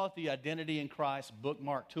 we call it the Identity in Christ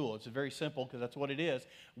bookmark tool. It's very simple because that's what it is.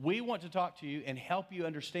 We want to talk to you and help you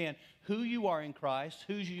understand who you are in Christ,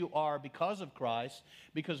 who you are because of Christ,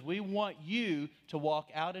 because we want you to walk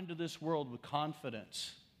out into this world with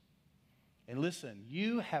confidence. And listen,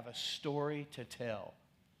 you have a story to tell,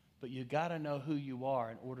 but you got to know who you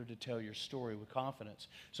are in order to tell your story with confidence.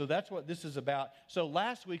 So that's what this is about. So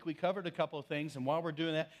last week we covered a couple of things, and while we're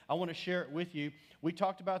doing that, I want to share it with you. We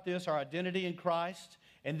talked about this, our identity in Christ,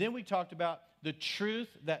 and then we talked about the truth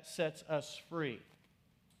that sets us free.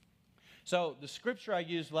 So the scripture I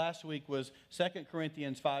used last week was 2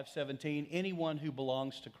 Corinthians 5:17. Anyone who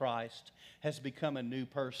belongs to Christ has become a new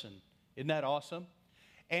person. Isn't that awesome?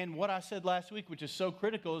 And what I said last week, which is so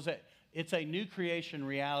critical, is that it's a new creation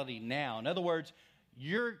reality now. In other words,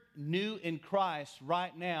 you're new in Christ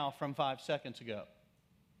right now from 5 seconds ago.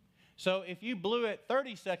 So if you blew it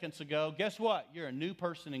 30 seconds ago, guess what? You're a new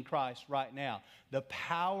person in Christ right now. The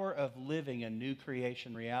power of living a new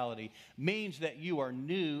creation reality means that you are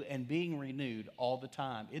new and being renewed all the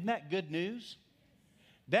time. Isn't that good news?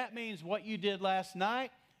 That means what you did last night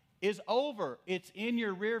is over. It's in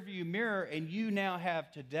your rearview mirror, and you now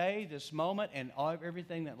have today, this moment, and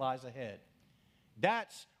everything that lies ahead.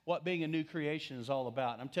 That's what being a new creation is all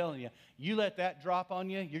about. And I'm telling you, you let that drop on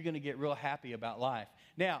you, you're going to get real happy about life.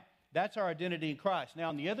 Now, that's our identity in Christ. Now,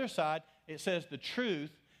 on the other side, it says the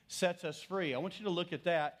truth sets us free. I want you to look at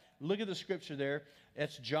that. Look at the scripture there.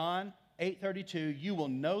 It's John 8:32. You will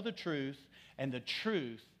know the truth, and the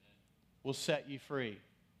truth will set you free.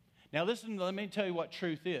 Now listen, let me tell you what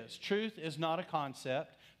truth is. Truth is not a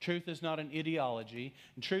concept. Truth is not an ideology.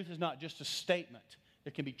 And truth is not just a statement.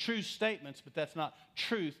 There can be true statements, but that's not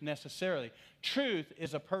truth necessarily. Truth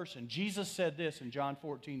is a person. Jesus said this in John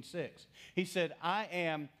 14:6. He said, I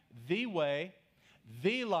am the way,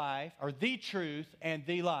 the life, or the truth, and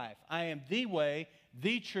the life. I am the way,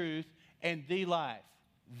 the truth, and the life.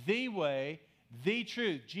 The way, the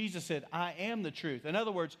truth. Jesus said, I am the truth. In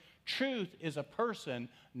other words, truth is a person,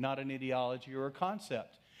 not an ideology or a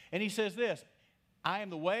concept. And he says this, I am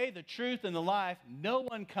the way, the truth, and the life. No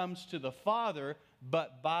one comes to the Father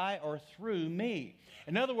but by or through me.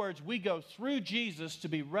 In other words, we go through Jesus to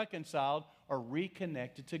be reconciled or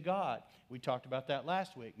reconnected to God. We talked about that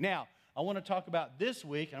last week. Now, I want to talk about this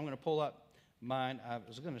week, and I'm going to pull up mine. I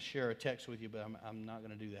was going to share a text with you, but I'm not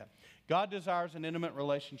going to do that. God desires an intimate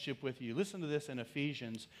relationship with you. Listen to this in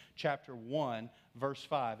Ephesians chapter 1, verse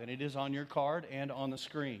 5, and it is on your card and on the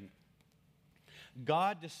screen.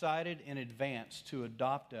 God decided in advance to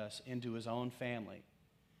adopt us into his own family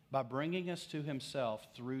by bringing us to himself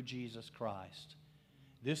through Jesus Christ.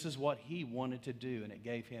 This is what he wanted to do, and it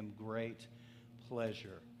gave him great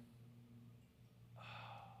pleasure.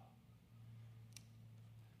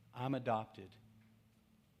 I'm adopted,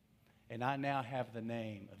 and I now have the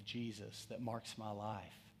name of Jesus that marks my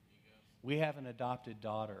life. We have an adopted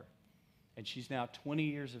daughter, and she's now 20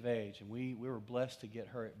 years of age, and we were blessed to get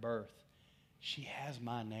her at birth. She has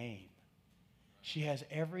my name. She has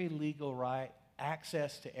every legal right,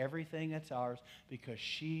 access to everything that's ours, because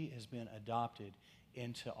she has been adopted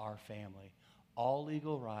into our family. All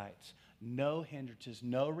legal rights, no hindrances,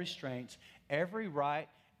 no restraints, every right,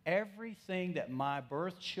 everything that my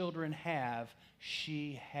birth children have,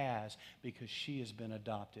 she has, because she has been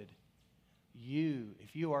adopted. You,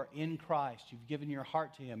 if you are in Christ, you've given your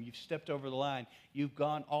heart to him, you've stepped over the line, you've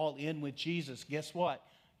gone all in with Jesus, guess what?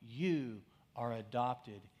 You are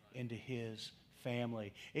adopted into his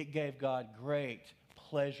family. It gave God great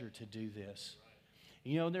pleasure to do this.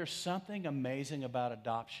 You know, there's something amazing about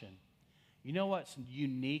adoption. You know what's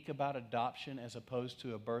unique about adoption as opposed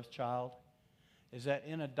to a birth child? Is that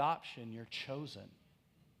in adoption, you're chosen.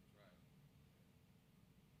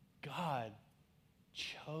 God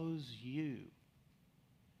chose you,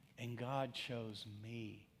 and God chose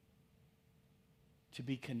me to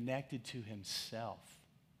be connected to himself.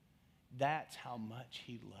 That's how much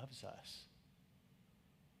he loves us.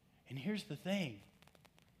 And here's the thing.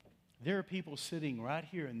 There are people sitting right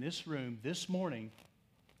here in this room this morning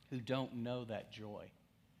who don't know that joy,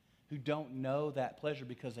 who don't know that pleasure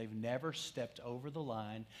because they've never stepped over the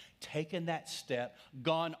line, taken that step,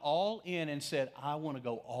 gone all in and said, I want to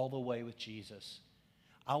go all the way with Jesus.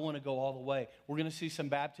 I want to go all the way. We're going to see some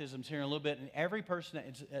baptisms here in a little bit, and every person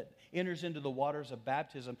that enters into the waters of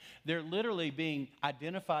baptism, they're literally being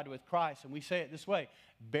identified with Christ. And we say it this way,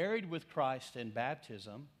 buried with Christ in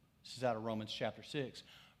baptism. This is out of Romans chapter 6.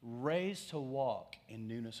 Raised to walk in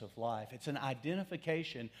newness of life. It's an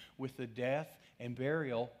identification with the death and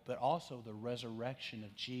burial, but also the resurrection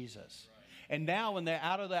of Jesus. Right. And now when they're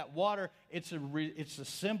out of that water, it's a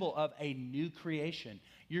symbol of a new creation.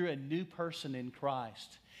 You're a new person in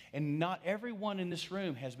Christ. And not everyone in this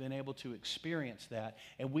room has been able to experience that.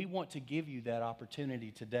 And we want to give you that opportunity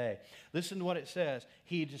today. Listen to what it says.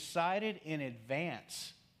 He decided in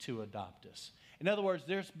advance to adopt us. In other words,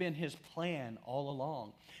 there's been his plan all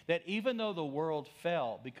along. That even though the world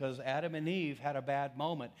fell, because Adam and Eve had a bad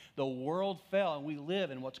moment, the world fell and we live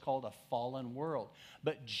in what's called a fallen world.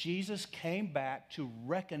 But Jesus came back to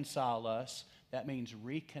reconcile us. That means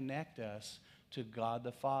reconnect us to God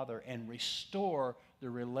the Father and restore the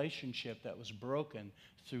relationship that was broken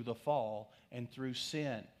through the fall and through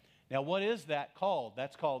sin. Now, what is that called?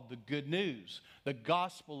 That's called the good news, the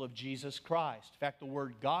gospel of Jesus Christ. In fact, the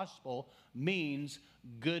word gospel means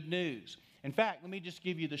good news. In fact, let me just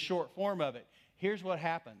give you the short form of it. Here's what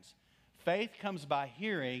happens. Faith comes by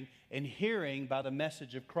hearing, and hearing by the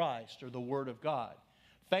message of Christ or the word of God.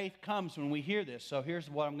 Faith comes when we hear this. So here's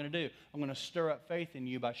what I'm going to do. I'm going to stir up faith in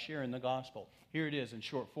you by sharing the gospel. Here it is in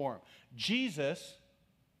short form. Jesus,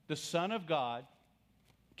 the Son of God,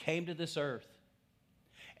 came to this earth.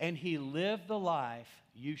 And he lived the life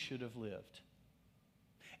you should have lived.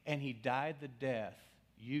 And he died the death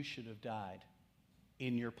you should have died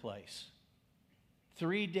in your place.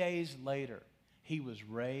 3 days later, he was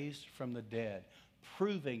raised from the dead,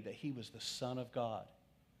 proving that he was the Son of God.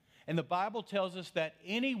 And the Bible tells us that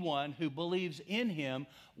anyone who believes in him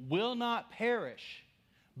will not perish,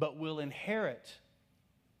 but will inherit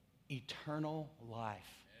eternal life.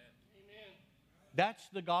 Amen. That's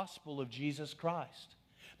the gospel of Jesus Christ.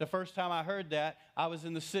 The first time I heard that, I was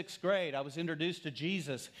in the 6th grade. I was introduced to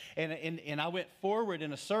Jesus, and I went forward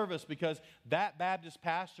in a service because that Baptist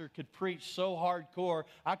pastor could preach so hardcore,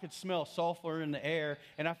 I could smell sulfur in the air,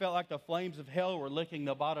 and I felt like the flames of hell were licking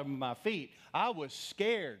the bottom of my feet. I was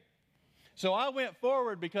scared. So I went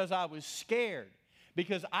forward because I was scared,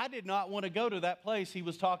 because I did not want to go to that place he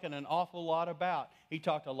was talking an awful lot about. He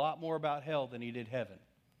talked a lot more about hell than he did heaven.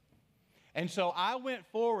 And so I went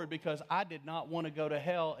forward because I did not want to go to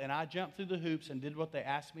hell, and I jumped through the hoops and did what they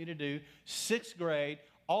asked me to do. 6th grade,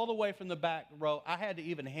 all the way from the back row. I had to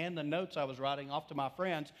even hand the notes I was writing off to my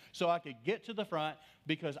friends so I could get to the front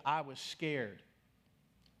because I was scared.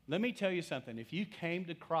 Let me tell you something. If you came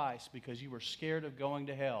to Christ because you were scared of going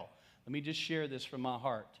to hell, let me just share this from my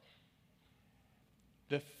heart.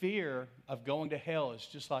 The fear of going to hell is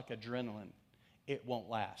just like adrenaline. It won't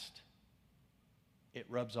last. It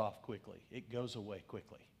rubs off quickly. It goes away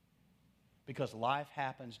quickly. Because life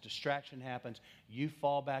happens, distraction happens, you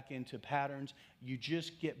fall back into patterns, you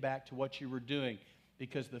just get back to what you were doing.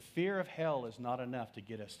 Because the fear of hell is not enough to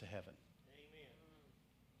get us to heaven. Amen.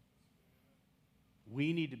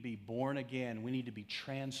 We need to be born again. We need to be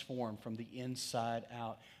transformed from the inside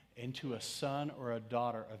out into a son or a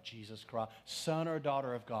daughter of Jesus Christ, son or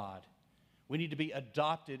daughter of God. We need to be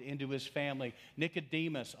adopted into his family.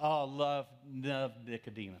 Nicodemus, love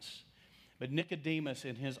Nicodemus. But Nicodemus,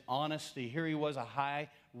 in his honesty, here he was a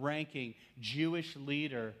high-ranking Jewish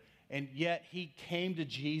leader, and yet he came to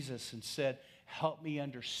Jesus and said, help me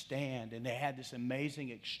understand. And they had this amazing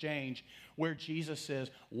exchange where Jesus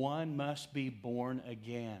says, one must be born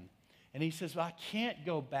again. And he says, well, I can't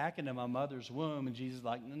go back into my mother's womb. And Jesus is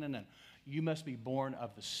like, no. You must be born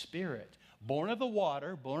of the Spirit. Born of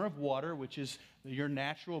water, which is your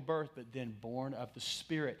natural birth, but then born of the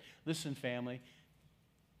Spirit. Listen, family,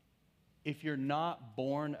 if you're not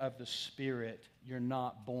born of the Spirit, you're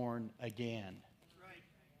not born again.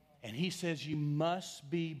 Right. And he says, you must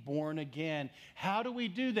be born again. How do we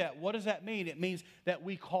do that? What does that mean? It means that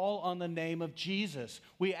we call on the name of Jesus.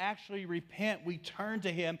 We actually repent. We turn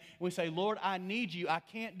to him and we say, Lord, I need you. I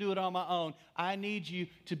can't do it on my own. I need you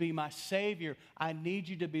to be my Savior. I need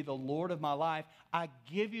you to be the Lord of my life. I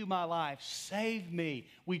give you my life. Save me.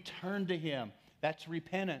 We turn to him. That's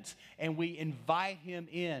repentance. And we invite him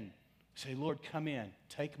in. Say, Lord, come in.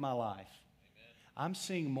 Take my life. Amen. I'm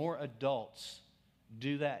seeing more adults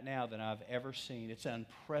do that now than I've ever seen. It's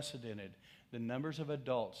unprecedented. The numbers of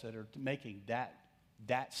adults that are making that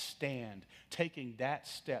stand, taking that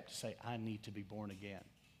step to say, I need to be born again.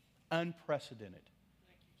 Unprecedented.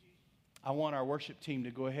 I want our worship team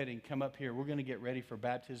to go ahead and come up here. We're going to get ready for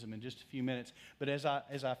baptism in just a few minutes. But as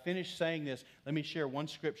I finish saying this, let me share one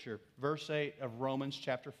scripture, verse 8 of Romans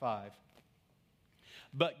chapter 5.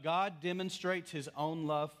 But God demonstrates his own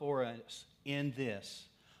love for us in this: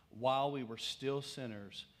 while we were still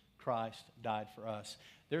sinners, Christ died for us.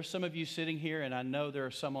 There's some of you sitting here, and I know there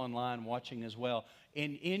are some online watching as well.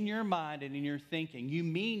 And in your mind and in your thinking, you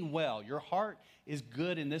mean well. Your heart is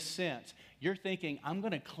good in this sense. You're thinking, I'm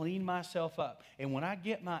going to clean myself up. And when I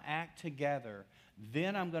get my act together,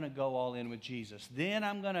 then I'm going to go all in with Jesus. Then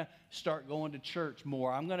I'm going to start going to church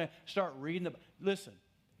more. I'm going to start reading the... Listen,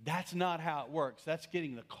 that's not how it works. That's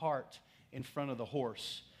getting the cart in front of the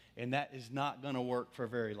horse. And that is not going to work for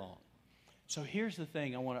very long. So here's the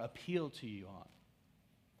thing I want to appeal to you on.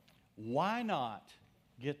 Why not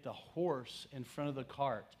get the horse in front of the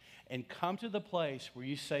cart and come to the place where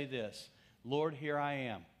you say this: Lord, here I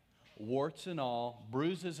am. Warts and all,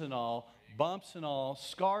 bruises and all, bumps and all,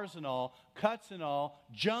 scars and all, cuts and all,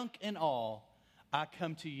 junk and all. I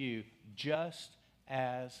come to you just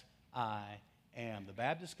as I am. The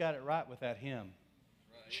Baptists got it right with that hymn.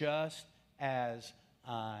 Right. Just as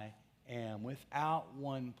I am, without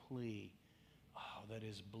one plea. Oh, that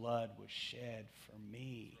his blood was shed for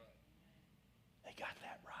me. Right. They got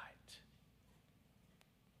that right.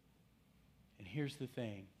 And here's the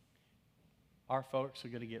thing. Our folks are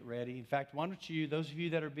going to get ready. In fact, why don't you, those of you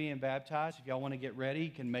that are being baptized, if y'all want to get ready, you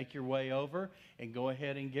can make your way over and go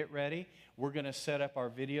ahead and get ready. We're going to set up our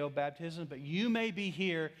video baptism. But you may be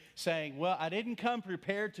here saying, well, I didn't come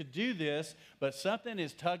prepared to do this, but something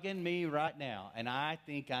is tugging me right now, and I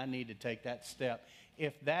think I need to take that step.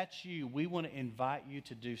 If that's you, we want to invite you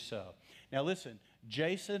to do so. Now listen,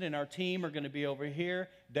 Jason and our team are going to be over here.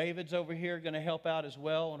 David's over here going to help out as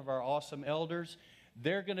well, one of our awesome elders.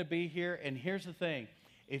 They're going to be here, and here's the thing.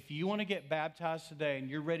 If you want to get baptized today and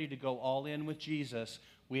you're ready to go all in with Jesus,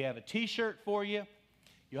 we have a T-shirt for you.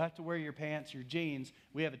 You'll have to wear your pants, your jeans.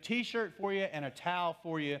 We have a T-shirt for you and a towel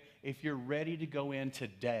for you if you're ready to go in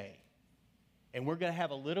today. And we're going to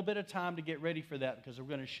have a little bit of time to get ready for that because we're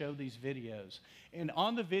going to show these videos. And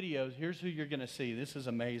on the videos, here's who you're going to see. This is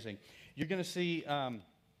amazing. You're going to see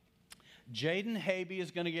Jaden Habe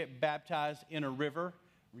is going to get baptized in a river.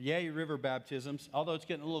 Yay, river baptisms, although it's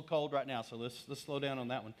getting a little cold right now, so let's slow down on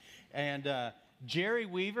that one. And Jerry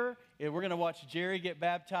Weaver, we're going to watch Jerry get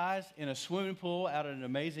baptized in a swimming pool out at an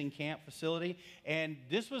amazing camp facility. And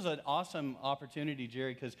this was an awesome opportunity,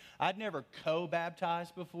 Jerry, because I'd never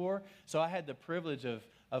co-baptized before, so I had the privilege of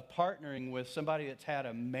partnering with somebody that's had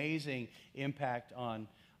amazing impact on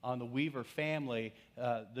the Weaver family,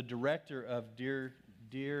 the director of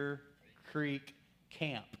Deer Creek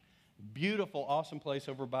Camp. Beautiful, awesome place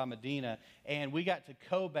over by Medina. And we got to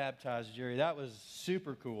co-baptize Jerry. That was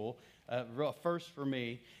super cool. Real first for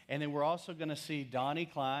me. And then we're also going to see Donnie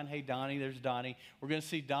Klein. Hey, Donnie, there's Donnie. We're going to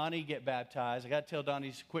see Donnie get baptized. I got to tell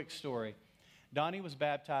Donnie's quick story. Donnie was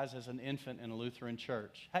baptized as an infant in a Lutheran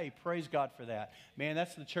church. Hey, praise God for that. Man,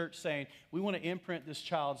 that's the church saying, we want to imprint this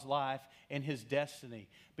child's life and his destiny.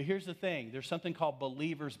 But here's the thing. There's something called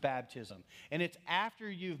believer's baptism. And it's after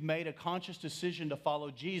you've made a conscious decision to follow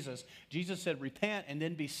Jesus. Jesus said, repent and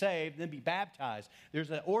then be saved, then be baptized. There's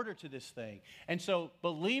an order to this thing. And so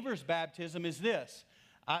believer's baptism is this.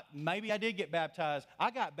 Maybe I did get baptized.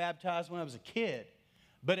 I got baptized when I was a kid.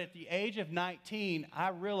 But at the age of 19, I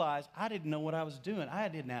realized I didn't know what I was doing. I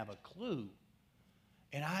didn't have a clue.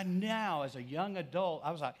 And I now, as a young adult,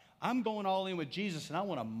 I was like, I'm going all in with Jesus, and I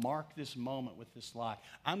want to mark this moment with this life.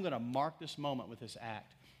 I'm going to mark this moment with this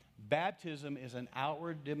act. Baptism is an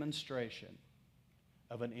outward demonstration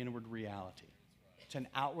of an inward reality. It's an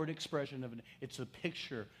outward expression of it's a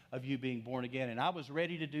picture of you being born again. And I was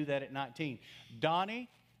ready to do that at 19. Donnie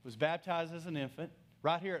was baptized as an infant.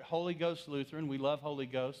 Right here at Holy Ghost Lutheran. We love Holy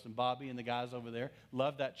Ghost, and Bobby and the guys over there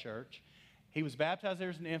love that church. He was baptized there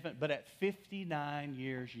as an infant, but at 59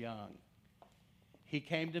 years young, he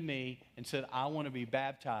came to me and said, I want to be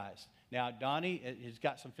baptized. Now, Donnie has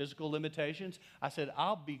got some physical limitations. I said,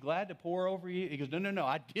 I'll be glad to pour over you. He goes, no,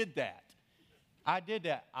 I did that.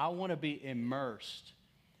 I want to be immersed.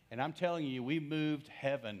 And I'm telling you, we moved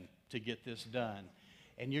heaven to get this done.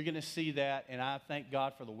 And you're going to see that. And I thank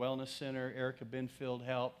God for the Wellness Center. Erica Benfield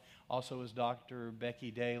helped. Also as Dr.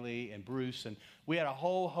 Becky Daly and Bruce. And we had a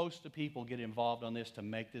whole host of people get involved on this to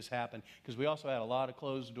make this happen. Because we also had a lot of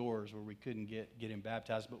closed doors where we couldn't get him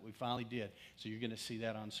baptized. But we finally did. So you're going to see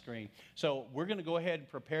that on screen. So we're going to go ahead and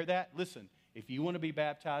prepare that. Listen, if you want to be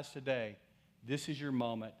baptized today, this is your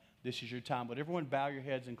moment. This is your time. But everyone bow your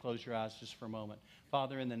heads and close your eyes just for a moment.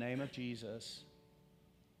 Father, in the name of Jesus,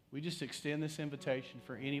 we just extend this invitation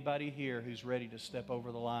for anybody here who's ready to step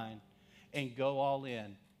over the line and go all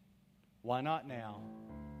in. Why not now?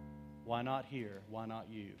 Why not here? Why not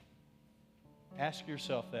you? Ask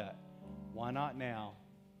yourself that. Why not now?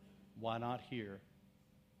 Why not here?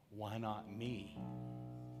 Why not me?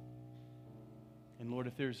 And Lord,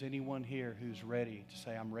 if there's anyone here who's ready to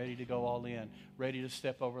say, I'm ready to go all in, ready to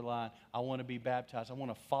step over the line, I want to be baptized, I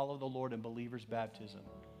want to follow the Lord in believer's baptism,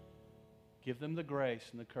 give them the grace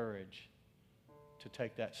and the courage to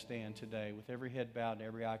take that stand today with every head bowed and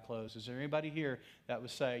every eye closed. Is there anybody here that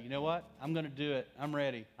would say, you know what? I'm going to do it. I'm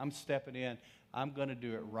ready. I'm stepping in. I'm going to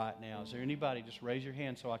do it right now. Is there anybody? Just raise your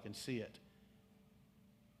hand so I can see it.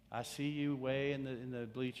 I see you way in the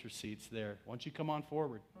bleacher seats there. Why don't you come on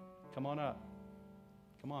forward? Come on up.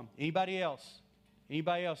 Come on. Anybody else?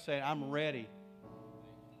 Anybody else saying, I'm ready.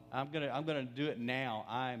 I'm gonna do it now.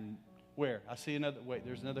 I'm where? I see another. Wait,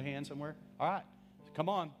 there's another hand somewhere. All right. Come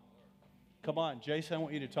on. Come on. Jason, I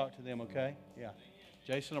want you to talk to them, okay? Yeah.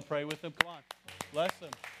 Jason will pray with them. Come on. Bless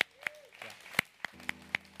them. Yeah.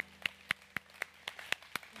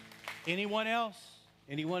 Anyone else?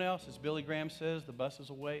 Anyone else? As Billy Graham says, the buses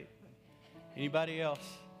will wait. Anybody else?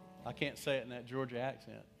 I can't say it in that Georgia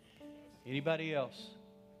accent. Anybody else?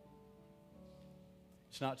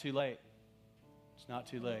 It's not too late. It's not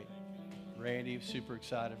too late. Randy, super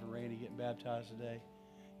excited for Randy getting baptized today.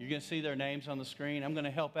 You're going to see their names on the screen. I'm going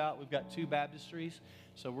to help out. We've got 2 baptistries,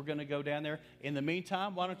 so we're going to go down there. In the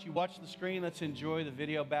meantime, why don't you watch the screen? Let's enjoy the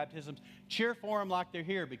video baptisms. Cheer for them like they're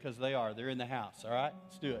here because they are. They're in the house, all right?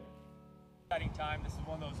 Let's do it. Exciting time. This is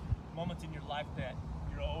one of those moments in your life that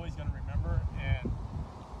you're always going to remember, and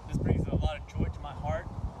this brings a lot of joy to my heart,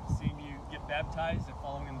 seeing you get baptized and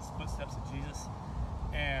following in the footsteps of Jesus.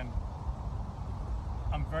 And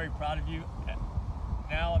I'm very proud of you.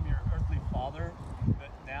 Now I'm your earthly father, but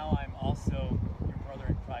now I'm also your brother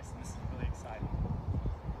in Christ, and this is really exciting.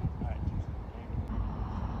 All right,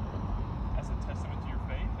 as a testament to your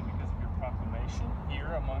faith and because of your proclamation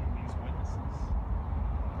here among these witnesses.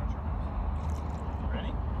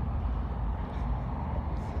 Ready?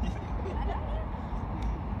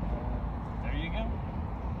 There you go.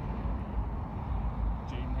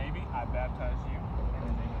 Jaden Havey, I baptize you in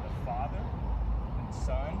the name of the Father, and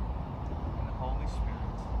Son, and the Holy Spirit.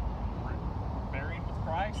 Buried with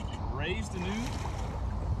Christ, raised anew, a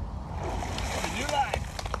new life.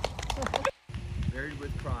 Buried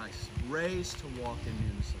with Christ, raised to walk in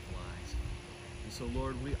newness of life. And so,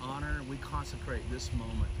 Lord, we honor and we consecrate this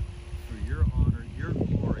moment for your honor, your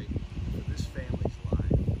glory, for this family's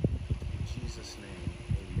life. In Jesus' name,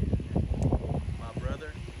 amen. My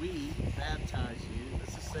brother, we baptize you,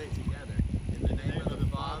 let's just say it together, in the name of the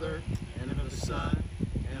Father, and of the Son,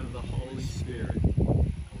 and of the Holy Spirit.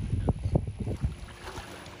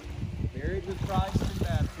 Buried with Christ in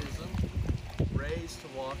baptism, raised to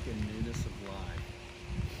walk in newness of life.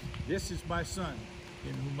 This is my son,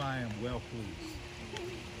 in whom I am well pleased.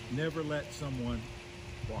 Never let someone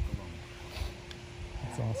walk alone.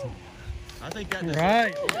 That's awesome. I think that is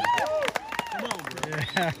Right. Come on, bro.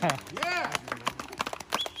 Yeah. Yeah!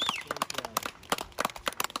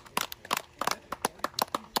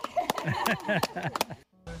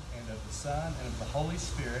 And of the Son and of the Holy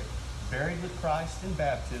Spirit, buried with Christ in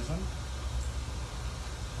baptism.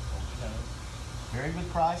 Buried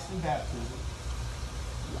with Christ in baptism.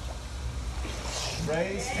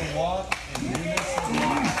 Raised to walk in newness of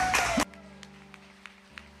life.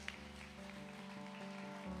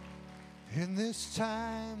 In this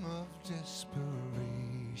time of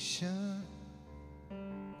desperation,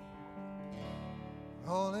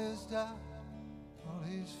 all is dark, all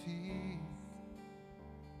is fear.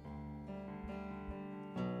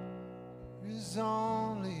 There's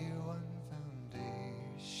only one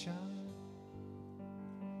foundation.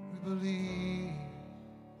 We believe,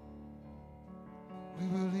 we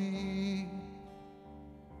believe.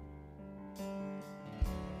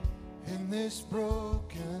 In this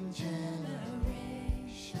broken generation,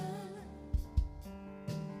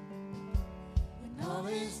 when all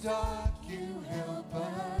is dark, you help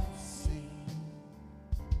us see.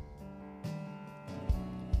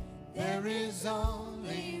 There is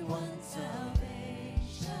only one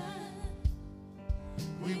salvation.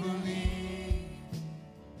 We believe.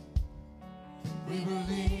 We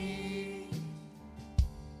believe.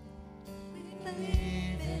 We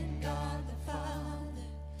believe in God the Father.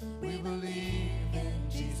 We believe in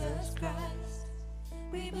Jesus Christ.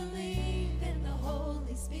 We believe in the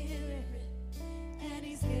Holy Spirit, and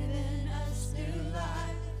He's given us new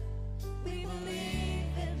life. We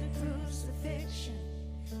believe in the crucifixion.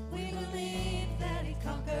 We believe that He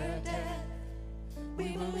conquered death.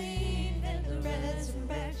 We believe in the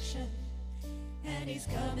resurrection, and He's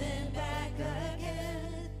coming back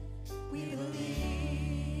again. We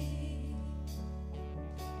believe.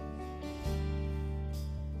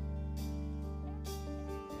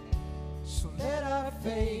 So let our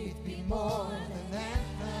faith be more than that,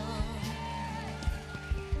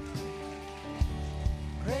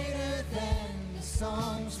 greater than the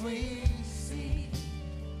songs we sing.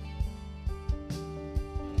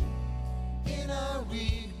 In our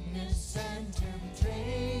weakness and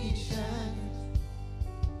temptation,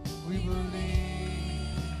 we believe.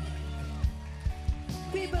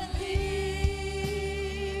 We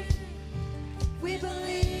believe. We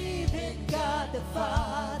believe in God the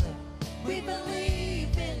Father. We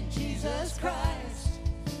believe in Jesus Christ.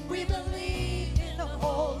 We believe in the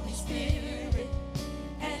Holy Spirit,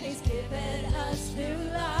 and He's given us new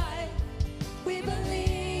life. We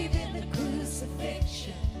believe in the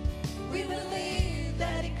crucifixion. We believe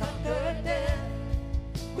that He conquered death.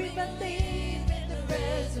 We believe in the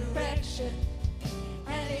resurrection,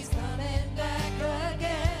 and He's coming back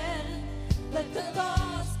again. Let the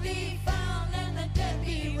lost be found and the dead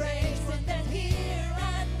be raised. When they're here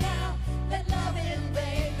and now, let love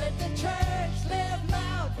invade. Let the church live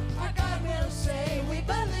loud. Our God will say, we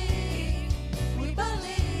believe,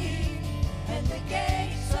 and the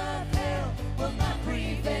gates of hell will not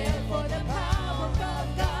prevail. For the power of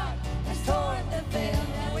God has torn the veil,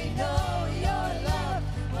 and we know your love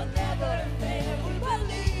will never fail. We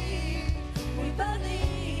believe,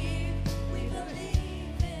 we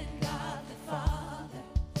believe in God the Father.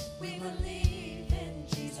 We believe in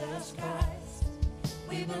Jesus Christ.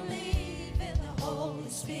 We believe in the Holy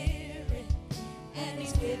Spirit, and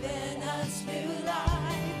He's given us new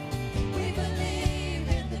life. We believe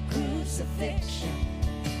in the crucifixion.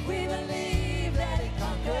 We believe that He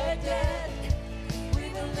conquered death. We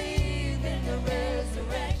believe in the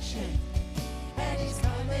resurrection, and He's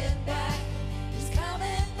coming back. He's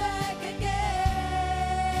coming back again.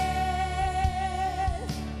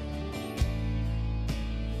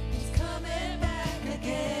 He's coming back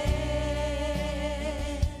again.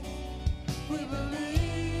 We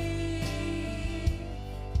believe.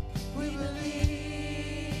 We believe.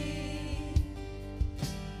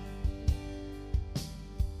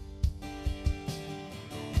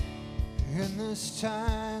 In this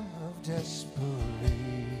time of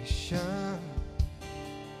desperation,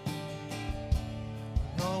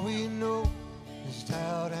 when all we know is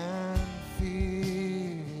doubt and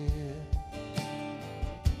fear,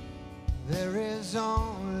 there is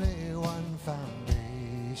only one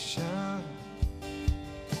foundation.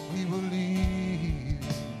 We believe.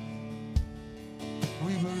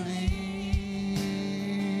 We believe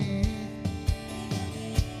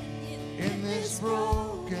in this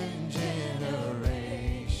broken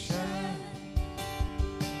generation.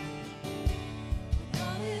 When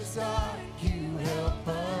all is dark, you help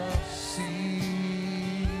us see.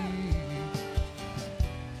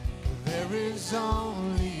 There is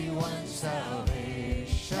only one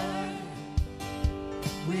salvation.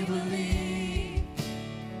 We believe.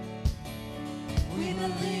 We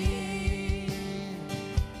believe.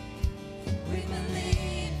 We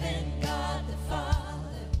believe in God the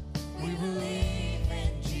Father. We believe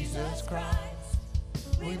in Jesus Christ.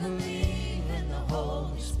 We believe in the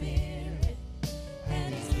Holy Spirit,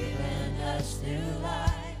 and He's given us new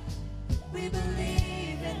life. We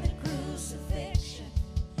believe in the crucifixion.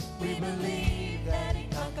 We believe that He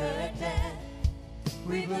conquered death.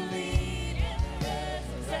 We believe in the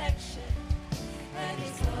resurrection, and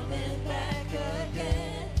He's coming back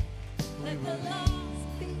again. Let the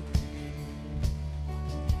lost be.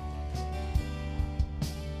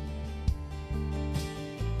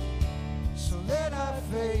 So let our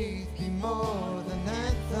faith be more than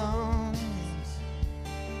anthems,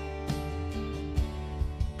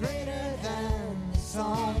 greater than the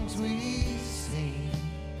songs we sing.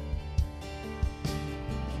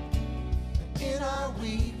 In our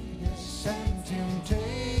weakness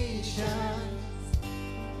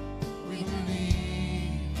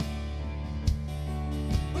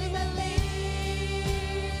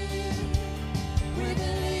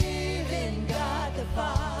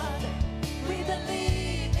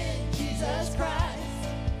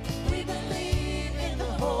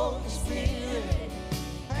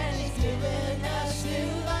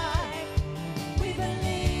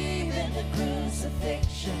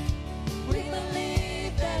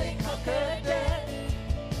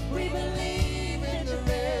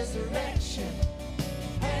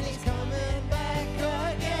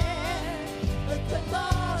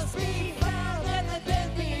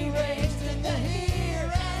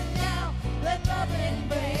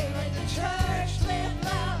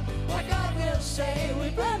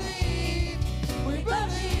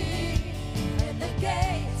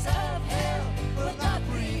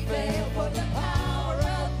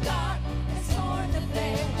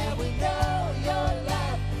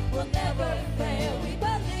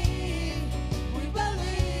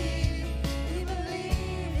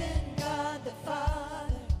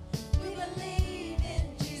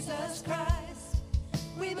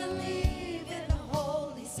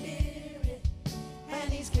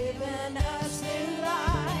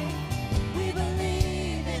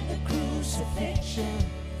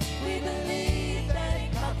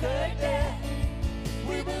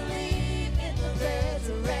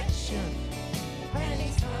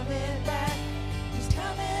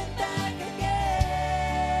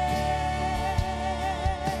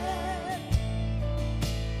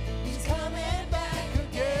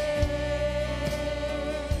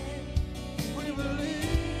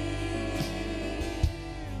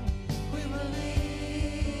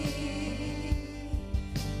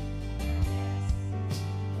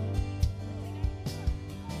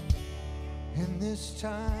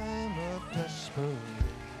time of desperation,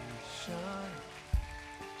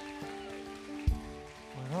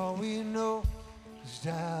 when all we know is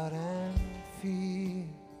doubt and fear,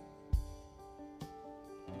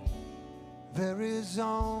 there is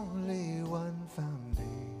only one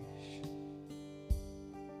foundation.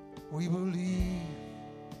 We believe,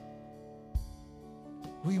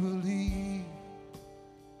 we believe.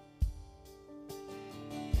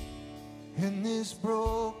 In this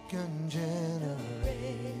broken generation,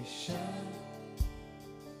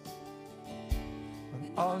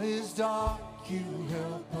 when all is dark, you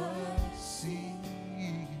help us see.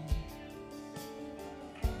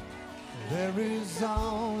 There is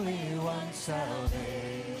only one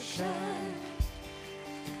salvation.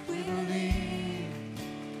 We believe,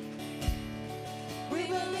 we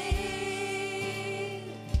believe,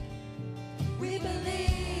 we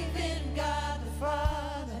believe in God the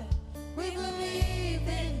Father. We believe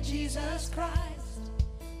in Jesus Christ.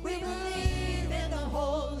 We believe in the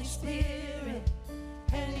Holy Spirit,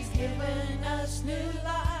 and He's given us new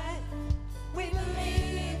life. We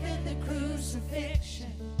believe in the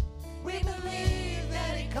crucifixion. We believe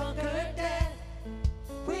that He conquered death.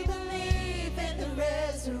 We believe in the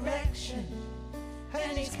resurrection,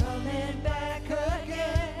 and He's coming back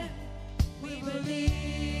again. We believe.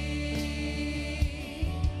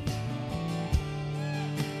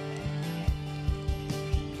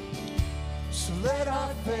 So let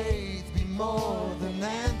our faith be more than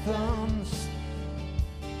anthems,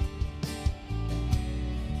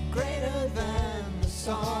 greater than the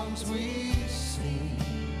songs we sing.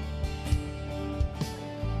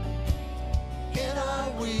 In our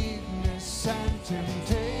weakness and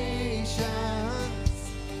temptations,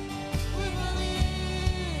 we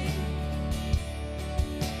believe,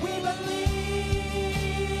 we believe,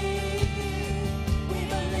 we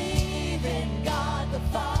believe in God the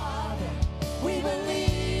Father. We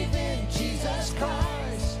believe in Jesus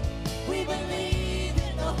Christ. We believe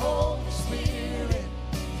in the Holy Spirit,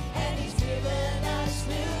 and He's given us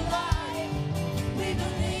new life. We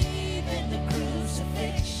believe in the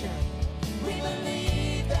crucifixion. We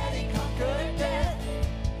believe that He conquered death.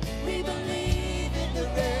 We believe in the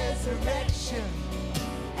resurrection,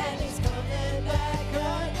 and He's coming back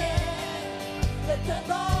again. Let the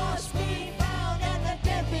lost be found and the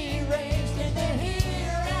dead be raised in the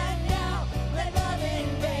here and now. Let love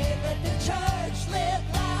invade, let the church live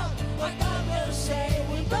loud. What God will say,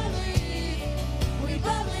 we believe,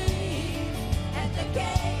 and the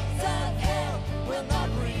gates of hell will not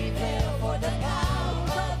prevail, for the power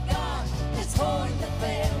of God is going to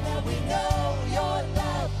fail. Now we know your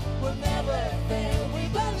love will never fail. We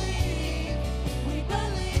believe, we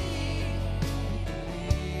believe, we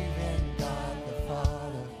believe in God the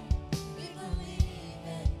Father. We believe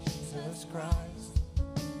in Jesus Christ.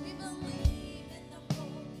 We believe in the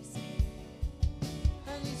Holy Spirit,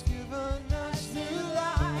 and He's given us new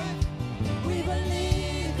life. We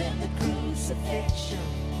believe in the crucifixion.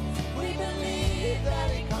 We believe that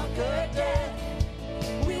He conquered death.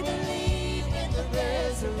 We believe in the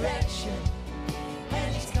resurrection,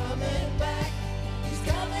 and He's coming back. He's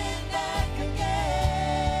coming back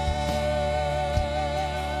again.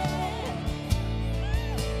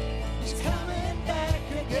 He's coming back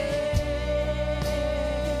again.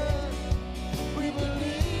 We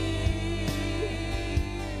believe,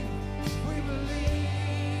 we believe.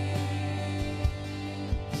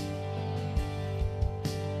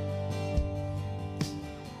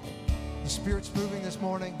 The Spirit's moving this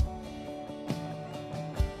morning.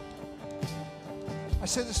 I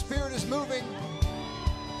said the Spirit is moving.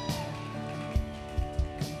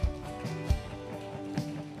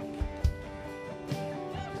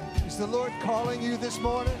 Is the Lord calling you this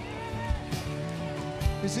morning?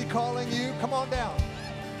 Is He calling you? Come on down.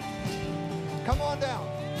 Come on down.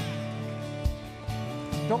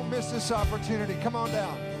 Don't miss this opportunity. Come on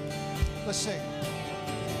down. Let's sing.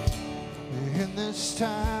 In this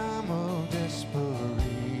time of desperation,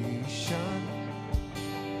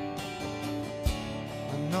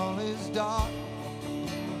 when all is dark,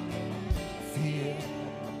 fear,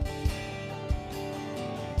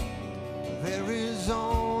 there is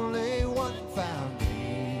only one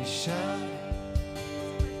foundation.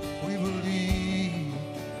 We believe,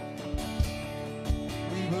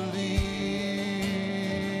 we believe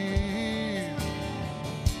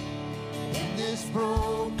in this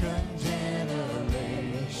broken generation.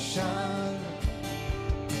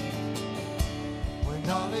 When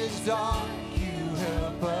all is dark, you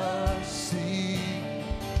help us see.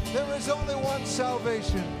 There is only one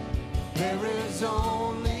salvation. There is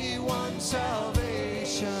only one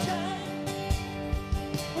salvation.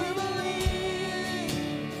 We believe,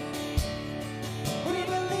 we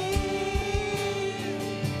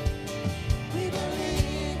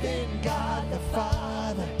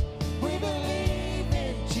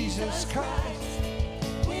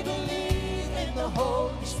the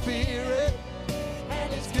Holy Spirit,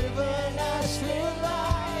 and He's given us new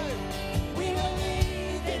life. We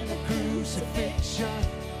believe in the crucifixion.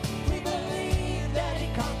 We believe that He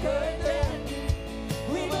conquered death.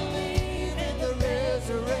 We believe in the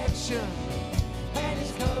resurrection, and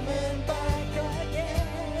He's coming back again.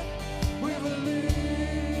 We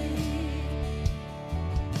believe.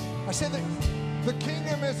 I said that the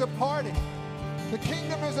kingdom is a party. The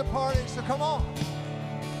kingdom is a party, so come on.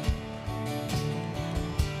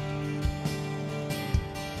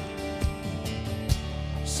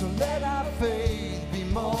 So let our faith be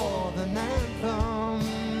more than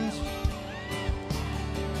anthems,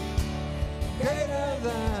 greater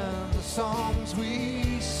than the songs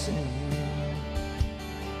we sing.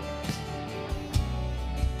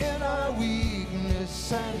 In our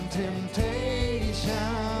weakness and temptations,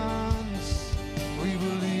 we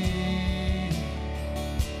believe.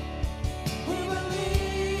 We believe.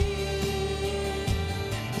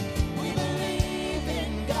 We believe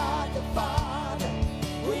in God the Father.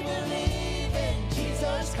 We believe in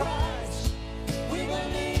Jesus Christ. We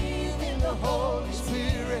believe in the Holy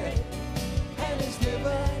Spirit, and He's given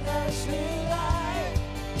us new life.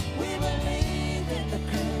 We believe in the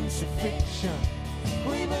crucifixion.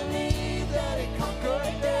 We believe that He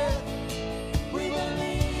conquered death. We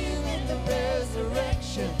believe in the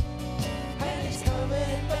resurrection, and He's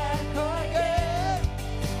coming back again.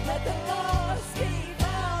 Let the lost be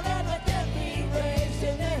found and the dead be raised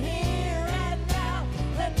in the here and now.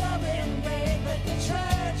 Let love invade, let the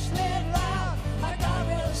church live loud. Our God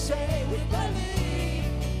will say, we believe,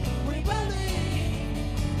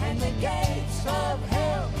 and the gates of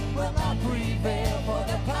hell will not prevail, for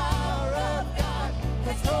the power of God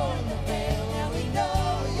has torn the veil, and we know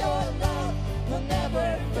your love will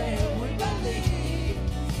never fail. We believe,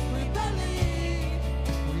 we believe,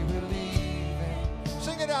 we believe.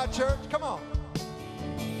 Sing it out, church. Come on.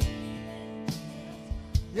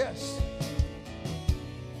 Yes.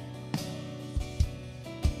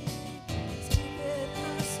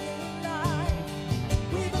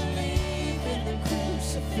 We believe in the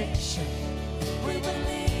crucifixion. We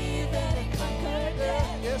believe that He conquered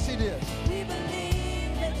death. Yes, He did. We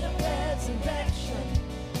believe in the resurrection,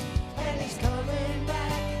 and He's coming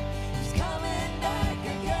back. He's coming back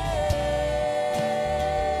again.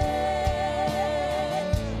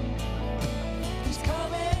 He's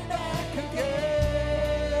coming back again.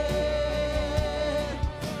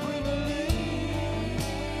 We believe.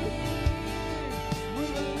 We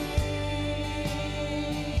believe.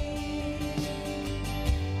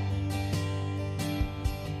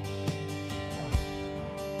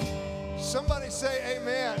 Somebody say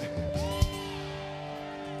amen.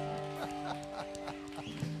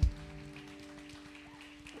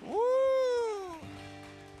 Woo!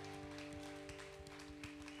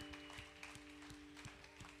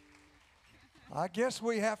 I guess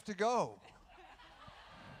we have to go.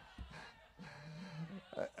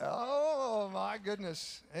 Oh my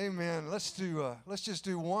goodness. Amen. Let's just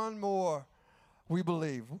do one more. We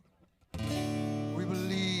believe. We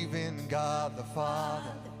believe in God the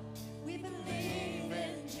Father. We believe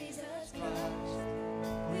in Jesus Christ.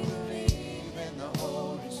 We believe in the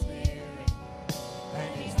Holy Spirit,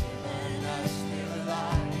 and He's given us new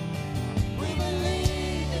life. We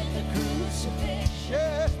believe in the crucifixion.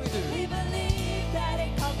 Yes, we do. We believe that He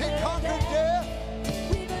conquered conquered death.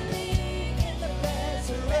 We believe in the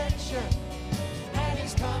Resurrection, and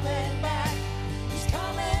He's coming back. He's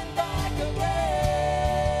coming back again.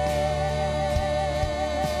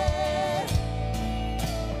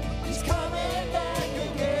 He's coming back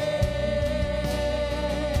again.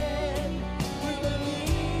 We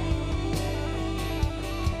believe.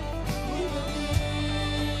 We believe.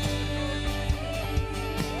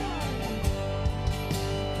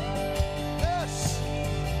 Yes.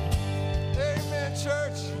 Amen,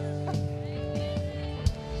 church.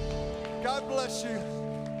 God bless you.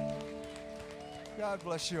 God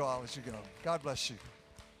bless you all as you go. God bless you.